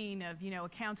 13 of, you know,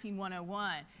 Accounting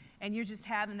 101. And you're just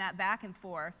having that back and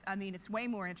forth. I mean, it's way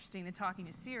more interesting than talking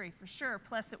to Siri, for sure.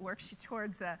 Plus, it works you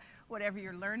towards whatever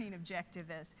your learning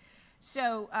objective is.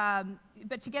 So,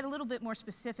 but to get a little bit more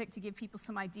specific, to give people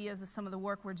some ideas of some of the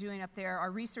work we're doing up there,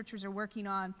 our researchers are working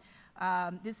on,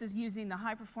 this is using the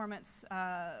high-performance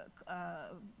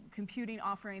computing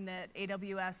offering that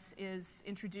AWS is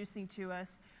introducing to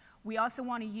us. We also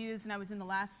want to use, and I was in the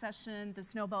last session, the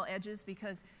Snowball Edges,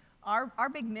 because our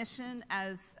big mission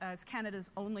as Canada's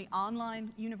only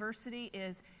online university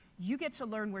is you get to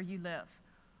learn where you live.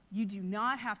 You do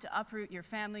not have to uproot your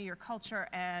family, your culture,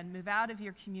 and move out of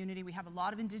your community. We have a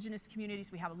lot of Indigenous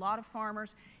communities. We have a lot of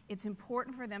farmers. It's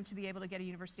important for them to be able to get a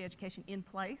university education in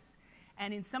place.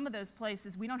 And in some of those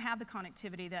places, we don't have the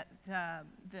connectivity that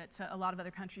a lot of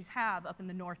other countries have up in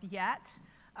the north yet.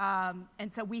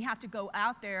 And so we have to go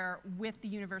out there with the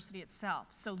university itself.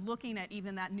 So looking at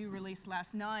even that new release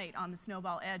last night on the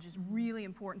Snowball Edge is really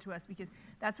important to us, because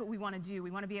that's what we want to do. We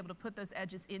want to be able to put those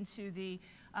edges into the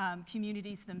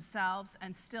communities themselves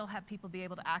and still have people be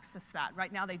able to access that.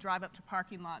 Right now they drive up to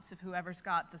parking lots of whoever's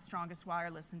got the strongest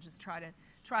wireless and just try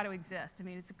to exist. I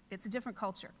mean, it's a different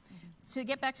culture. Mm-hmm. To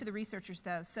get back to the researchers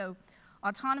though, so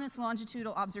autonomous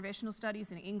longitudinal observational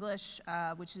studies in English,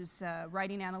 which is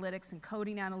writing analytics and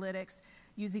coding analytics,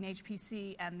 using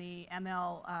HPC and the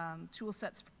ML tool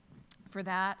sets for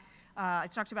that. I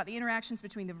talked about the interactions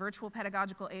between the virtual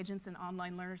pedagogical agents and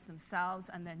online learners themselves,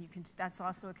 and then that's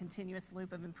also a continuous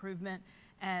loop of improvement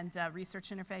and research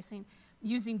interfacing.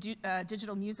 Using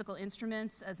digital musical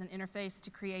instruments as an interface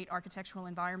to create architectural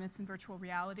environments in virtual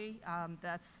reality.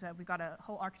 We've got a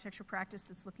whole architecture practice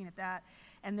that's looking at that.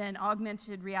 And then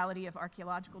augmented reality of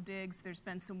archaeological digs. There's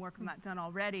been some work on that done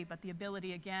already, but the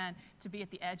ability, again, to be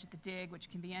at the edge of the dig, which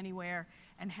can be anywhere,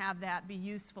 and have that be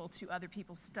useful to other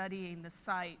people studying the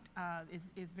site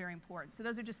is very important. So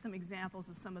those are just some examples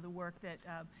of some of the work that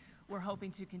we're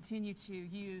hoping to continue to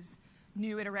use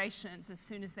new iterations as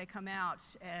soon as they come out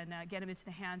and get them into the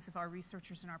hands of our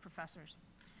researchers and our professors.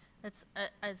 It's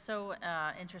so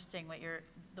interesting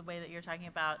the way that you're talking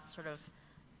about sort of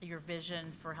your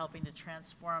vision for helping to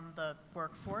transform the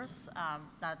workforce,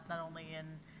 not only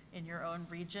in your own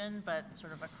region, but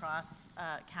sort of across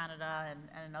Canada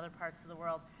and in other parts of the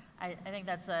world. I think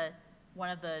that's one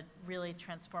of the really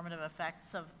transformative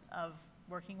effects of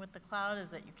working with the cloud, is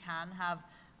that you can have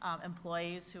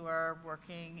employees who are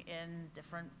working in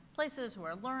different places, who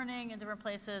are learning in different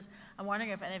places. I'm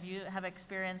wondering if any of you have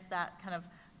experienced that kind of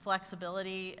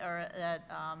flexibility or that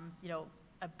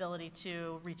ability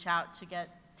to reach out to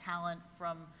get talent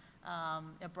from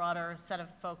a broader set of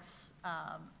folks,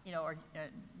 or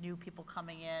new people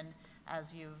coming in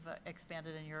as you've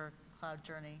expanded in your cloud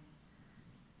journey.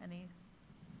 Any?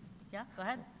 Yeah, go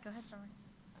ahead, Jean-Marie.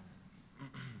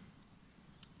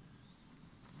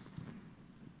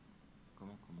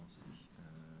 Comment commencer?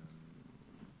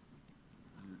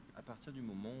 À partir du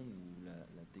moment où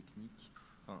la technique,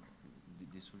 enfin,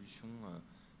 des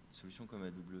solutions comme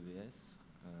AWS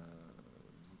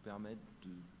vous permettent de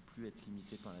plus être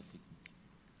limité par la technique.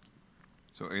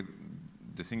 So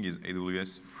the thing is,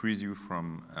 AWS frees you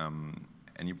from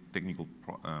any technical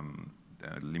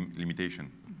limitation.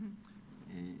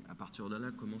 Mm-hmm. Et à partir de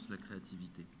là commence la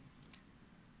créativité.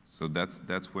 So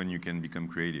that's when you can become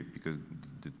creative, because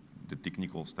the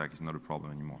technical stack is not a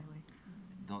problem anymore.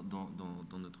 Dans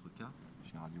notre cas,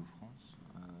 chez Radio France,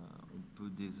 on peut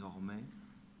désormais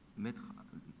mettre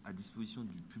à disposition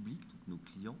du public, donc nos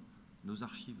clients, nos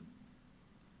archives,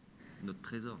 notre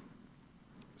trésor.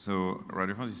 So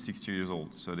Radio France is 60 years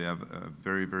old, so they have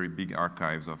very, very big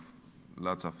archives of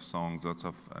lots of songs, lots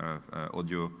of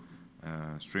audio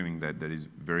streaming that is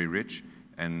very rich.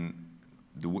 And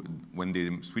when they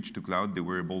switched to cloud, they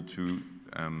were able to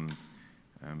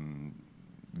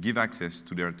give access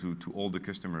to all the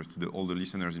customers, all the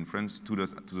listeners in France, to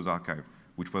those archives,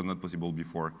 which was not possible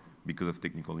before because of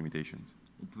technical limitations.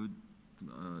 On peut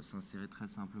s'insérer très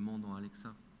simplement dans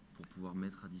Alexa pour pouvoir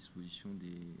mettre à disposition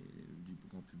du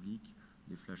grand public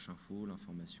les flash infos,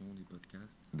 l'information, des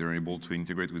podcasts. They're able to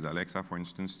integrate with Alexa, for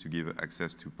instance, to give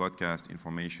access to podcast,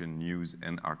 information, news,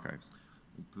 and archives.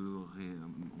 On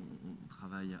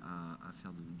travaille à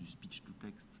faire du speech to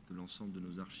text de l'ensemble de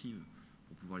nos archives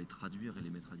pour pouvoir les traduire et les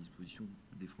mettre à disposition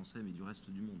des Français, mais du reste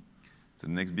du monde. So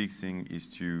the next big thing is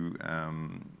to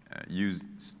use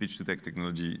speech-to-text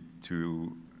technology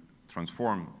to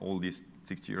transform all these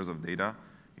 60 years of data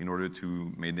in order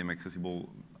to make them accessible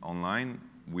online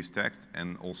with text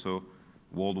and also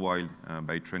worldwide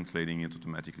by translating it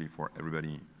automatically for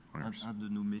everybody on Earth. Un de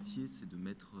nos métiers, c'est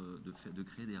de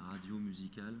créer des radios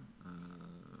musicales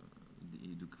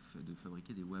et de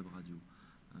fabriquer des web radios.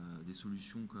 Des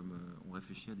solutions comme, on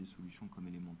réfléchit à des solutions comme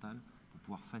Elemental pour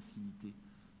pouvoir faciliter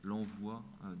l'envoi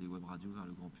des web radios vers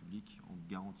le grand public en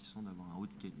garantissant d'avoir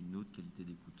une haute qualité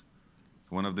d'écoute.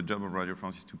 One of the jobs of Radio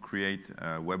France is to create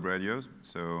web radios.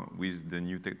 So with the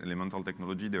new Elemental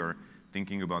technology, they are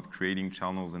thinking about creating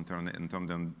channels and turn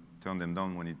them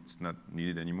down when it's not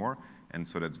needed anymore. And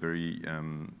so that's very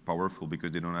powerful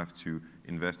because they don't have to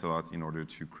invest a lot in order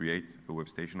to create a web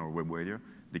station or web radio.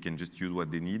 They can just use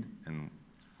what they need, and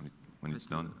when it's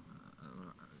done.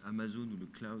 Amazon ou le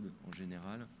cloud en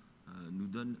général nous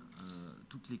donne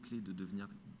toutes les clés de devenir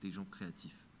des gens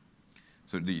créatifs.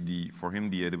 So for him,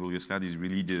 the AWS cloud is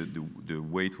really the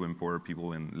way to empower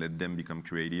people and let them become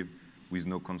creative with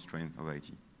no constraint of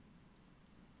IT.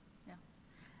 Yeah,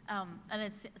 and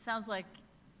it sounds like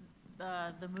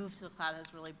the move to the cloud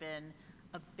has really been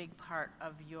a big part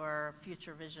of your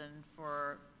future vision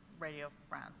for Radio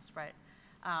France, right?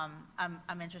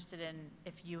 I'm interested in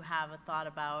if you have a thought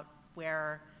about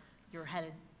where you're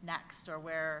headed next, or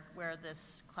where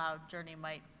this cloud journey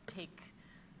might take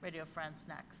Radio France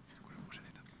next.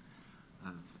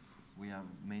 We have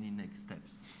many next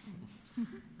steps.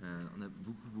 On a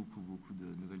beaucoup de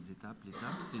nouvelles étapes.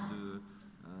 L'étape, c'est de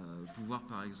pouvoir,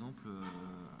 par exemple,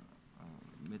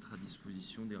 mettre à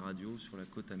disposition des radios sur la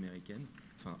côte américaine,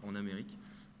 enfin en Amérique,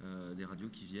 des radios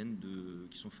qui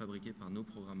sont fabriquées par nos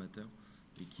programmateurs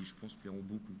et qui, je pense, plairont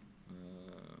beaucoup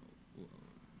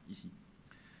ici.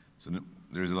 So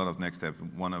there's a lot of next steps.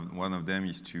 One of them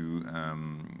is to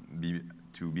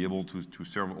be able to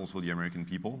serve also the American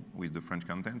people with the French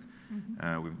content.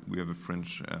 Mm-hmm. We have a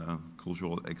French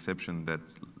cultural exception that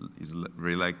is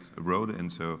very liked abroad,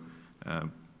 and so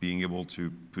being able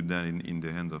to put that in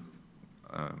the hands of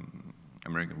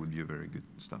American would be a very good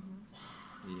stuff.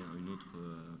 Et une autre,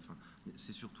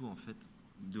 c'est surtout en fait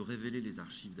de révéler les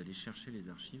archives, d'aller chercher les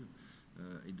archives.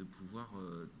 Et de pouvoir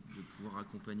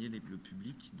accompagner le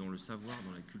public dans le savoir,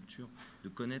 dans la culture, de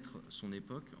connaître son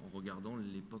époque en regardant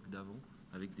l'époque d'avant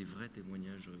avec des vrais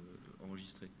témoignages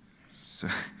enregistrés. So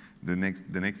the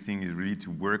next thing is really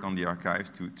to work on the archives,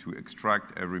 to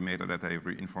extract every metadata,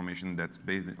 every information that's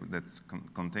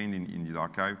contained in the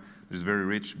archive. It's very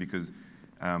rich because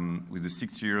with the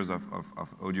 6 years of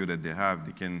audio that they have,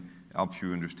 they can help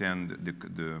you understand the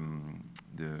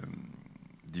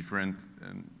different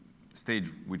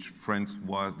stage which France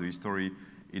was, the history.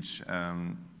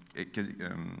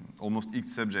 Almost each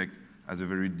subject has a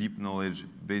very deep knowledge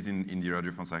based in the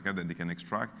Radio France archive that they can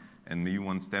extract, and maybe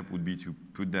one step would be to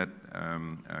put that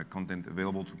content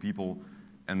available to people,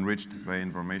 enriched by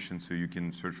information, so you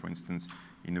can search, for instance,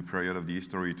 in a period of the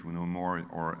history to know more,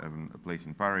 or a place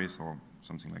in Paris, or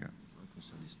something like that. Un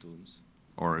concert des Stones.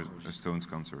 Or a Stones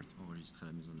concert. Enregistrer à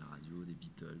la maison de la radio, des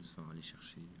Beatles, enfin aller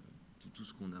chercher tout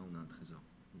ce qu'on a un trésor.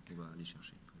 Donc on va aller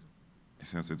chercher le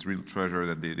trésor. So it's real treasure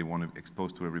that they want to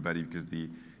expose to everybody, because the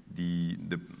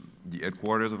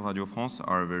headquarters of Radio France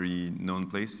are a very known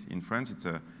place in France. It's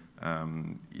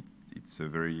a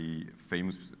very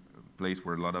famous place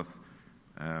where a lot of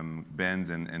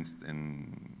bands and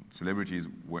celebrities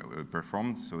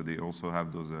performed. So they also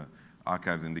have those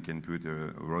archives, and they can put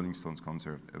a Rolling Stones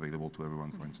concert available to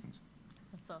everyone, for instance.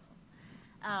 That's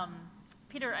awesome.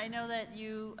 Peter, I know that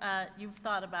you've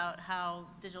thought about how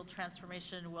digital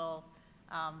transformation will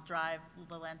drive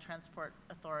the Land Transport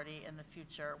Authority in the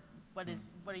future. What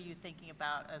are you thinking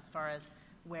about as far as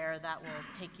where that will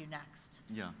take you next?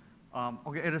 Yeah.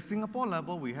 Okay, at the Singapore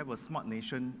level, we have a Smart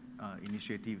Nation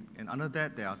initiative, and under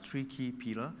that, there are 3 key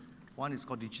pillars. One is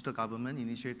called Digital Government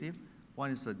Initiative,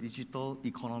 one is the Digital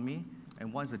Economy,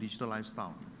 and one is the Digital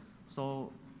Lifestyle.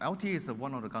 So LTA is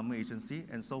one of the government agencies,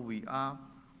 and so we are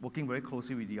working very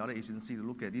closely with the other agency to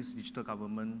look at this digital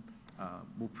government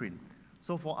blueprint.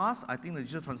 So for us, I think the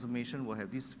digital transformation will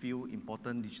have these few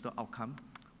important digital outcomes.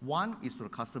 One is the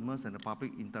customers and the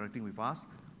public interacting with us.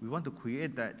 We want to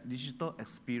create that digital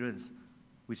experience,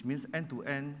 which means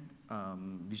end-to-end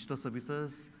digital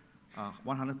services,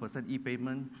 100%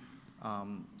 e-payment,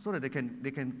 so that they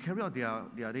can carry out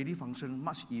their daily function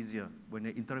much easier when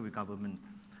they interact with government.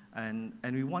 And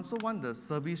we also want the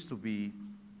service to be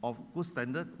of good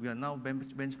standard. We are now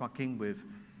benchmarking with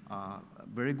a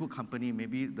very good company,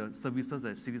 maybe the services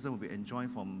that citizens will be enjoying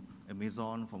from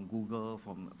Amazon, from Google,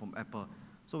 from Apple.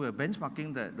 So we are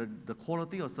benchmarking that the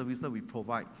quality of services we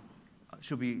provide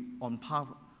should be on par,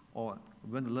 or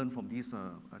we want to learn from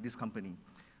this company.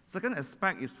 Second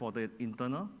aspect is for the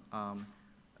internal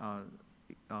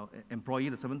employee,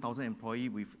 the 7,000 employee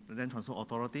with Land Transport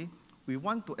Authority. We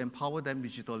want to empower them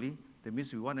digitally. That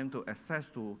means we want them to access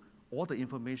to all the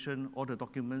information, all the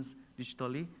documents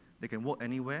digitally. They can work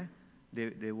anywhere.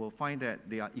 They will find that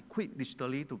they are equipped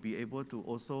digitally to be able to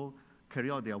also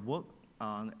carry out their work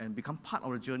and become part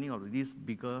of the journey of this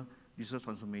bigger digital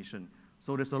transformation.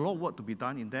 So there's a lot of work to be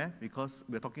done in there because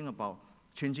we're talking about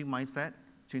changing mindset,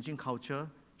 changing culture,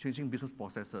 changing business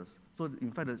processes. So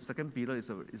in fact, the second pillar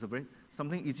is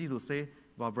something easy to say,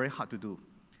 but very hard to do.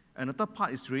 And the third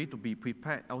part is really to be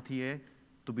prepared, LTA,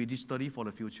 to be digitally for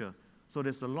the future. So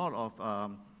there's a lot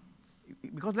of,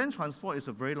 because land transport is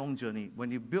a very long journey. When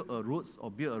you build a route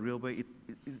or build a railway,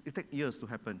 it takes years to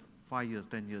happen, 5 years,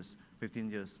 10 years,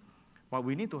 15 years. But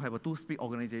we need to have a two-speed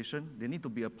organization. They need to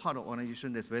be a part of an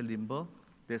organization that's very limble,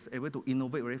 that's able to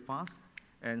innovate very fast.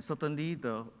 And certainly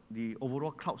the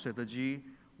overall cloud strategy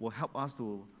will help us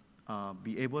to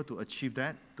be able to achieve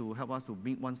that, to help us to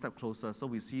be one step closer. So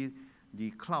we see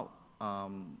the cloud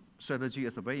strategy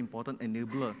as a very important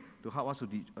enabler to help us to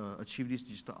achieve this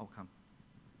digital outcome.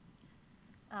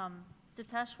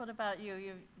 Ditesh, what about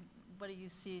you? What do you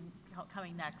see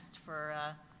coming next for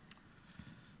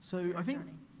So I think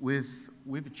journey?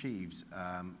 we've achieved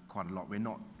quite a lot. We're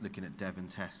not looking at dev and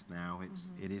test now.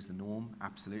 It is the norm,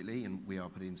 absolutely, and we are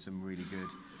putting some really good,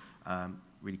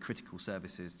 really critical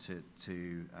services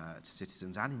to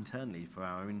citizens and internally for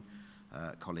our own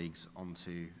colleagues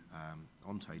onto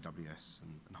AWS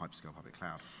and hyperscale public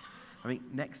cloud. I think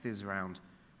next is around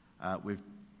we're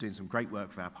doing some great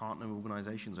work for our partner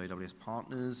organizations, AWS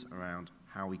partners, around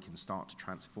how we can start to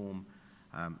transform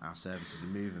our services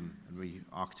and move them and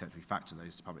re-architect, refactor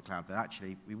those to public cloud. But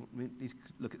actually, we need to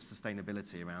look at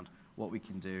sustainability around what we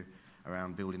can do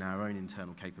around building our own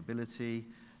internal capability,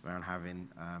 around having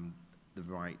the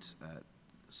right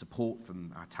support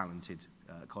from our talented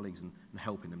colleagues and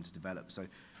helping them to develop. So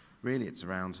really it's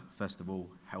around, first of all,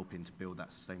 helping to build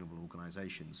that sustainable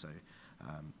organization so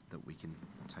that we can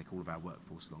take all of our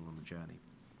workforce along on the journey.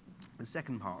 The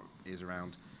second part is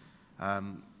around,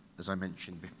 as I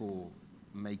mentioned before,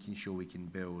 making sure we can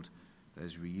build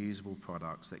those reusable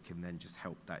products that can then just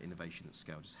help that innovation at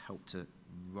scale, just help to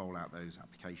roll out those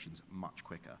applications much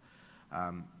quicker.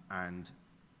 And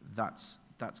that's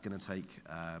going to take,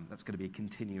 that's going to be a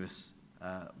continuous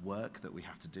work that we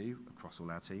have to do across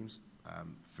all our teams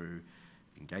through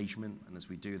engagement. And as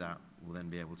we do that, we'll then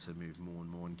be able to move more and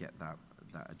more and get that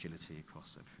agility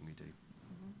across everything we do.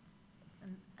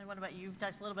 Mm-hmm. And what about you? You've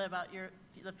talked a little bit about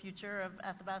the future of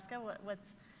Athabasca.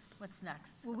 What's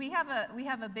next? Well, we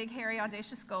have a big, hairy,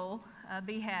 audacious goal,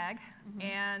 BHAG,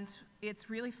 and it's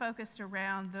really focused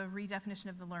around the redefinition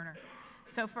of the learner.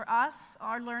 So for us,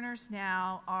 our learners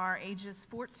now are ages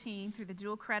 14 through the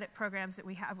dual credit programs that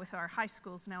we have with our high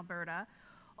schools in Alberta,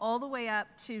 all the way up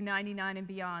to 99 and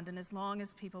beyond, and as long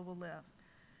as people will live.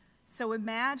 So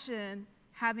imagine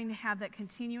having to have that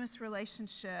continuous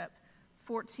relationship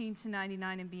 14 to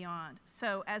 99 and beyond.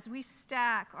 So as we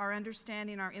stack our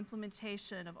understanding, our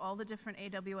implementation of all the different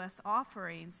AWS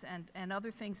offerings and other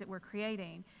things that we're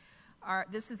creating,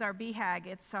 this is our BHAG.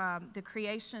 It's the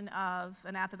creation of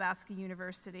an Athabasca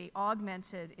University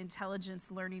augmented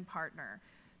intelligence learning partner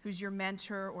who's your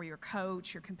mentor or your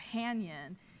coach, your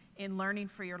companion in learning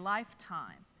for your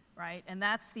lifetime, right? And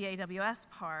that's the AWS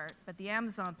part, but the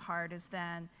Amazon part is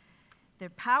then they're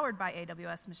powered by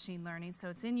AWS machine learning, so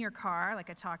it's in your car,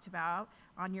 like I talked about,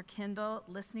 on your Kindle,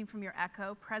 listening from your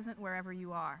Echo, present wherever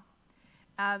you are.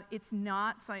 It's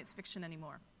not science fiction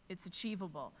anymore. It's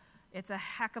achievable. It's a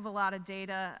heck of a lot of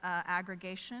data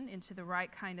aggregation into the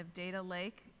right kind of data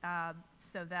lake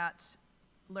so that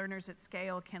learners at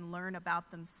scale can learn about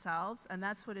themselves, and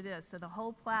that's what it is. So the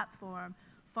whole platform,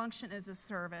 function as a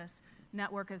service,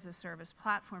 network as a service,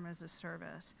 platform as a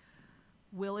service,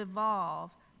 will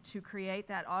evolve to create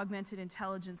that augmented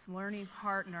intelligence learning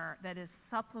partner that is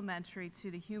supplementary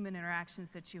to the human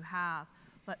interactions that you have,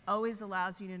 but always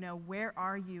allows you to know where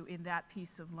are you in that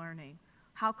piece of learning.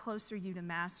 How close are you to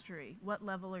mastery? What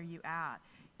level are you at?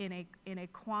 In a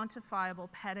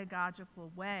quantifiable,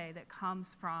 pedagogical way that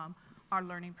comes from our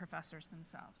learning professors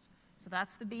themselves. So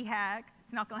that's the BHAG.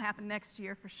 It's not going to happen next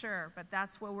year for sure, but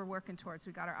that's what we're working towards.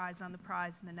 We've got our eyes on the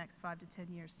prize in the next 5 to 10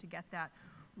 years to get that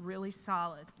really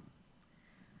solid.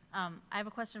 I have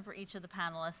a question for each of the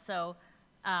panelists. So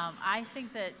I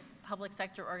think that public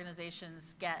sector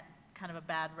organizations get kind of a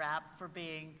bad rap for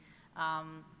being,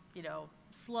 you know,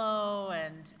 slow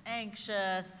and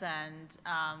anxious and,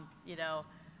 you know,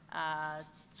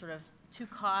 sort of too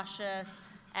cautious.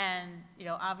 And, you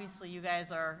know, obviously you guys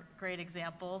are great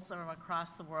examples from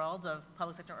across the world of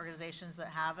public sector organizations that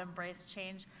have embraced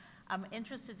change. I'm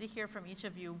interested to hear from each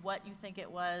of you what you think it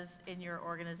was in your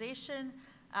organization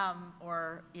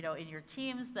or, you know, in your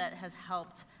teams that has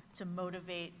helped to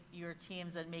motivate your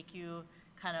teams and make you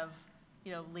kind of,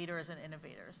 you know, leaders and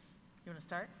innovators. You want to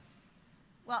start?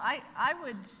 Well, I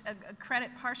would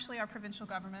credit partially our provincial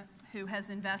government, who has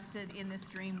invested in this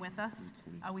dream with us.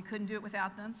 We couldn't do it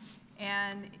without them.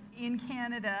 And in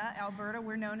Canada, Alberta,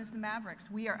 we're known as the Mavericks.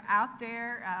 We are out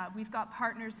there. We've got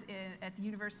partners at the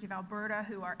University of Alberta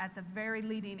who are at the very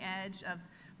leading edge of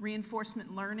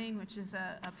reinforcement learning, which is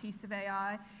a piece of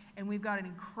AI. And we've got an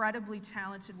incredibly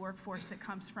talented workforce that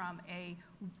comes from a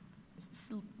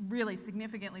really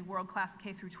significantly world-class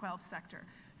K-12 sector.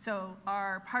 So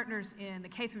our partners in the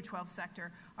K-12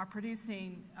 sector are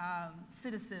producing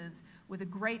citizens with a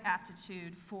great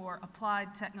aptitude for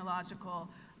applied technological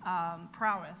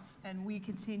prowess, and we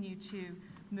continue to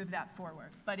move that forward.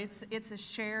 But it's a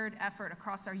shared effort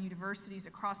across our universities,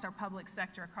 across our public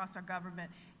sector, across our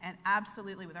government, and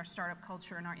absolutely with our startup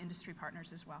culture and our industry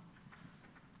partners as well.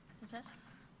 Okay.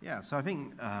 Yeah, so I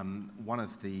think one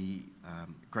of the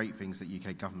great things that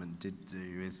UK government did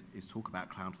do is talk about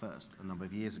cloud first a number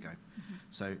of years ago. Mm-hmm.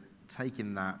 So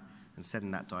taking that and setting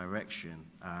that direction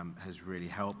has really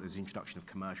helped. There's the introduction of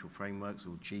commercial frameworks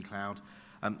or G-Cloud.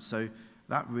 So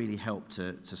that really helped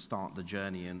to start the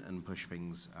journey and push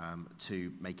things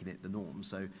to making it the norm.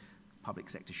 So public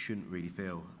sector shouldn't really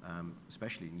feel,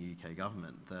 especially in UK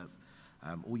government, that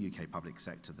or UK public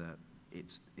sector, that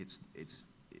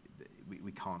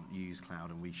we can't use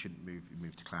cloud and we shouldn't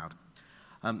move to cloud.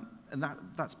 And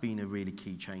that's been a really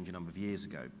key change a number of years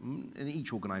ago. And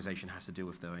each organization has to deal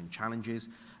with their own challenges.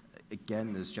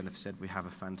 Again, as Jennifer said, we have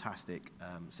a fantastic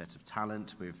set of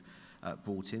talent. We've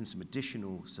brought in some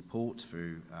additional support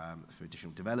through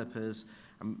additional developers,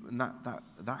 and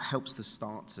that helps to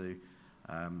start to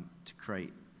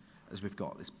create, as we've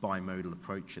got this bimodal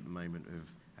approach at the moment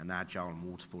of an agile and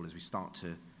waterfall, as we start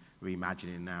to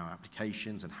reimagining now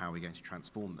applications and how we're going to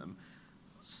transform them,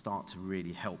 start to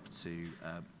really help to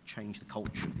change the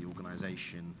culture of the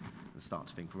organization and start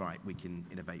to think, right, we can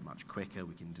innovate much quicker,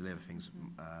 we can deliver things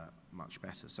much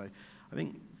better. So I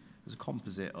think as a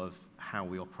composite of how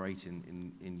we operate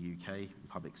in UK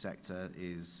public sector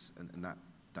is, and that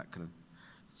kind of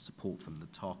support from the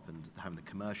top and having the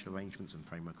commercial arrangements and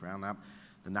framework around that,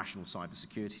 the National Cyber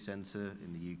Security Centre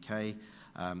in the UK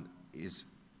is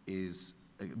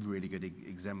a really good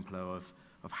exemplar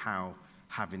of how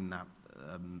having that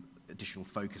additional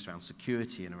focus around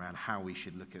security and around how we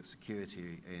should look at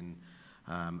security in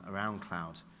around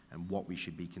cloud and what we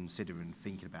should be considering,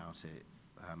 thinking about it,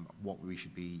 what we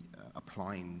should be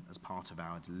applying as part of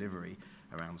our delivery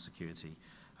around security.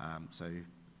 So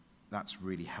that's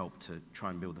really helped to try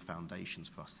and build the foundations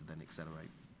for us to then accelerate.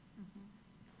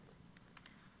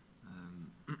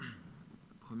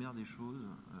 Première des choses,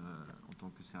 en tant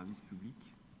que service public,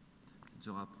 c'est de se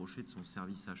rapprocher de son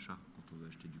service achat quand on veut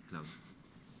acheter du cloud.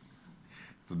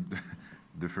 So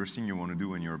the first thing you want to do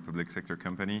when you're a public sector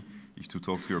company is to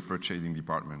talk to your purchasing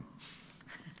department.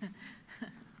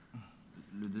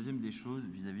 Le deuxième des choses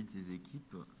vis-à-vis de ces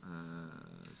équipes,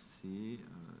 c'est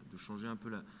de changer un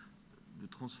peu de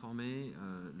transformer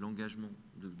l'engagement,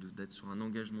 d'être sur un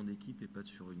engagement d'équipe et pas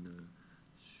sur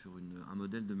un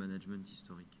modèle de management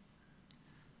historique.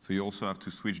 So you also have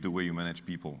to switch the way you manage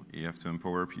people. You have to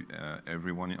empower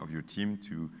every one of your team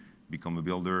to become a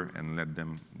builder and let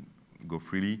them go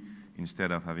freely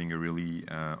instead of having a really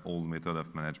old method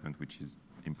of management which is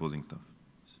imposing stuff.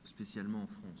 Spécialement en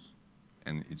France.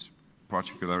 And it's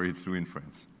particularly true in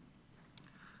France.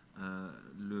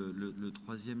 Le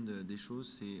troisième des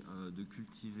choses, c'est de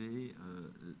cultiver,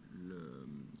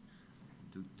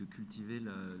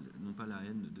 non pas la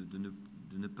haine,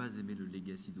 de ne pas aimer le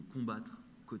legacy, de combattre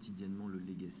quotidiennement le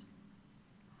legacy.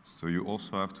 So you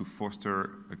also have to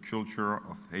foster a culture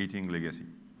of hating legacy.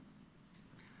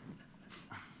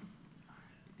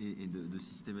 Et de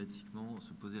systématiquement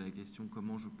se poser la question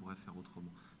comment je pourrais faire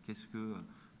autrement.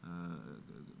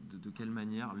 De quelle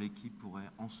manière l'équipe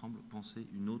pourrait ensemble penser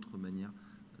une autre manière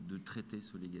de traiter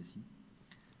ce legacy.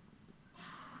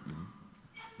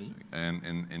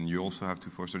 And you also have to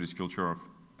foster this culture of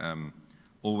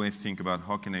always think about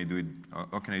how can I do it,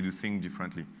 how can I do things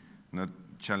differently, not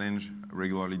challenge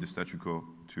regularly the statu quo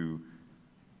to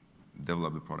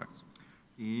develop the product.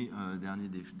 Et dernière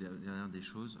des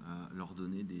choses, leur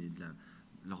donner de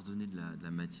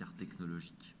la matière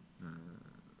technologique.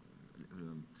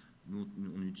 Nous,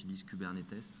 on utilise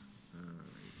Kubernetes.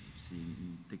 C'est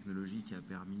une technologie qui a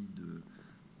permis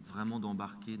vraiment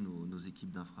d'embarquer nos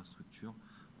équipes d'infrastructure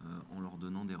en leur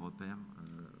donnant des repères,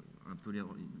 un peu ils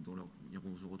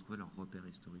vont retrouver leurs repères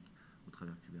historiques au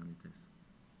travers Kubernetes.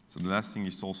 So the last thing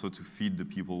is also to feed the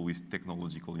people with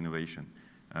technological innovation.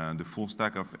 The full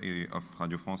stack of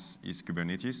Radio France is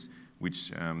Kubernetes,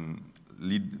 which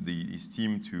lead his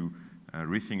team to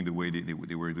rethink the way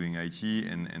they were doing IT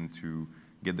and to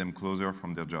get them closer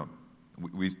from their job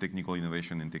with technical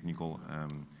innovation and technical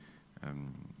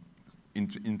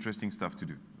interesting stuff to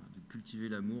do. De cultiver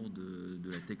l'amour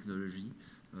de la technologie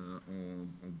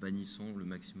en bannissant le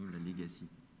maximum la legacy.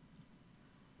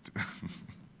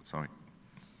 Sorry.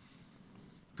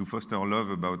 To foster love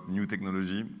about new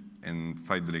technology and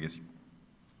fight the legacy.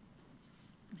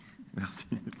 Merci.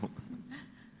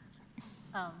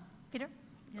 Peter?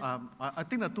 I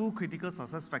think the two critical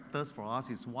success factors for us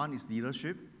is one is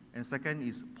leadership and second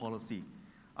is policy.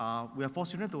 We are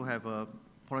fortunate to have a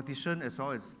politician as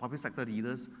well as public sector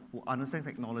leaders who understand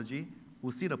technology,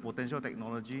 who see the potential of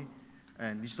technology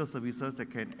and digital services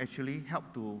that can actually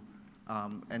help to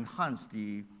enhance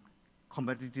the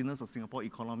competitiveness of Singapore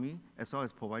economy, as well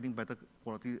as providing better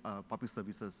quality public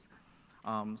services.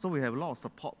 So we have a lot of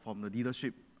support from the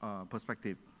leadership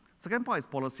perspective. Second part is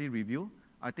policy review.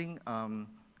 I think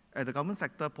at the government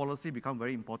sector, policy becomes a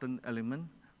very important element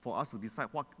for us to decide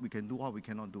what we can do, what we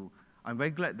cannot do. I'm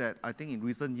very glad that I think in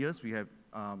recent years we have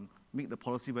made the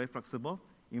policy very flexible.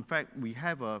 In fact, we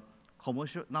have a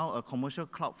commercial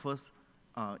cloud-first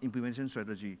implementation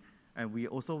strategy, and we are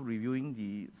also reviewing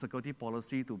the security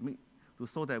policy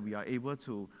so that we are able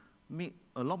to make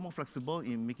a lot more flexible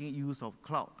in making use of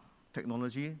cloud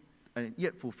technology and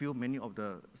yet fulfill many of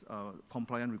the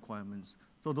compliant requirements.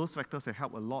 So those factors have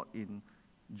helped a lot in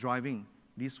driving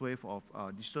this wave of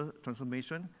digital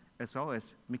transformation, as well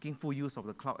as making full use of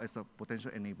the cloud as a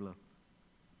potential enabler.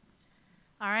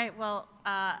 All right, well,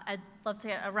 I'd love to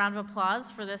get a round of applause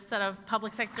for this set of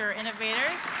public sector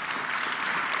innovators.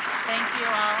 Thank you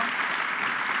all.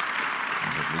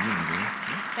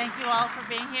 Thank you all for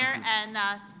being here, and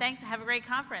thanks. Have a great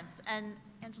conference. And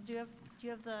Angela, do you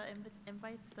have the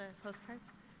invites, the postcards?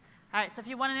 All right, so if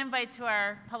you want an invite to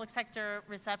our public sector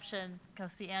reception, go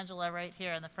see Angela right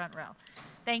here in the front row.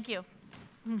 Thank you.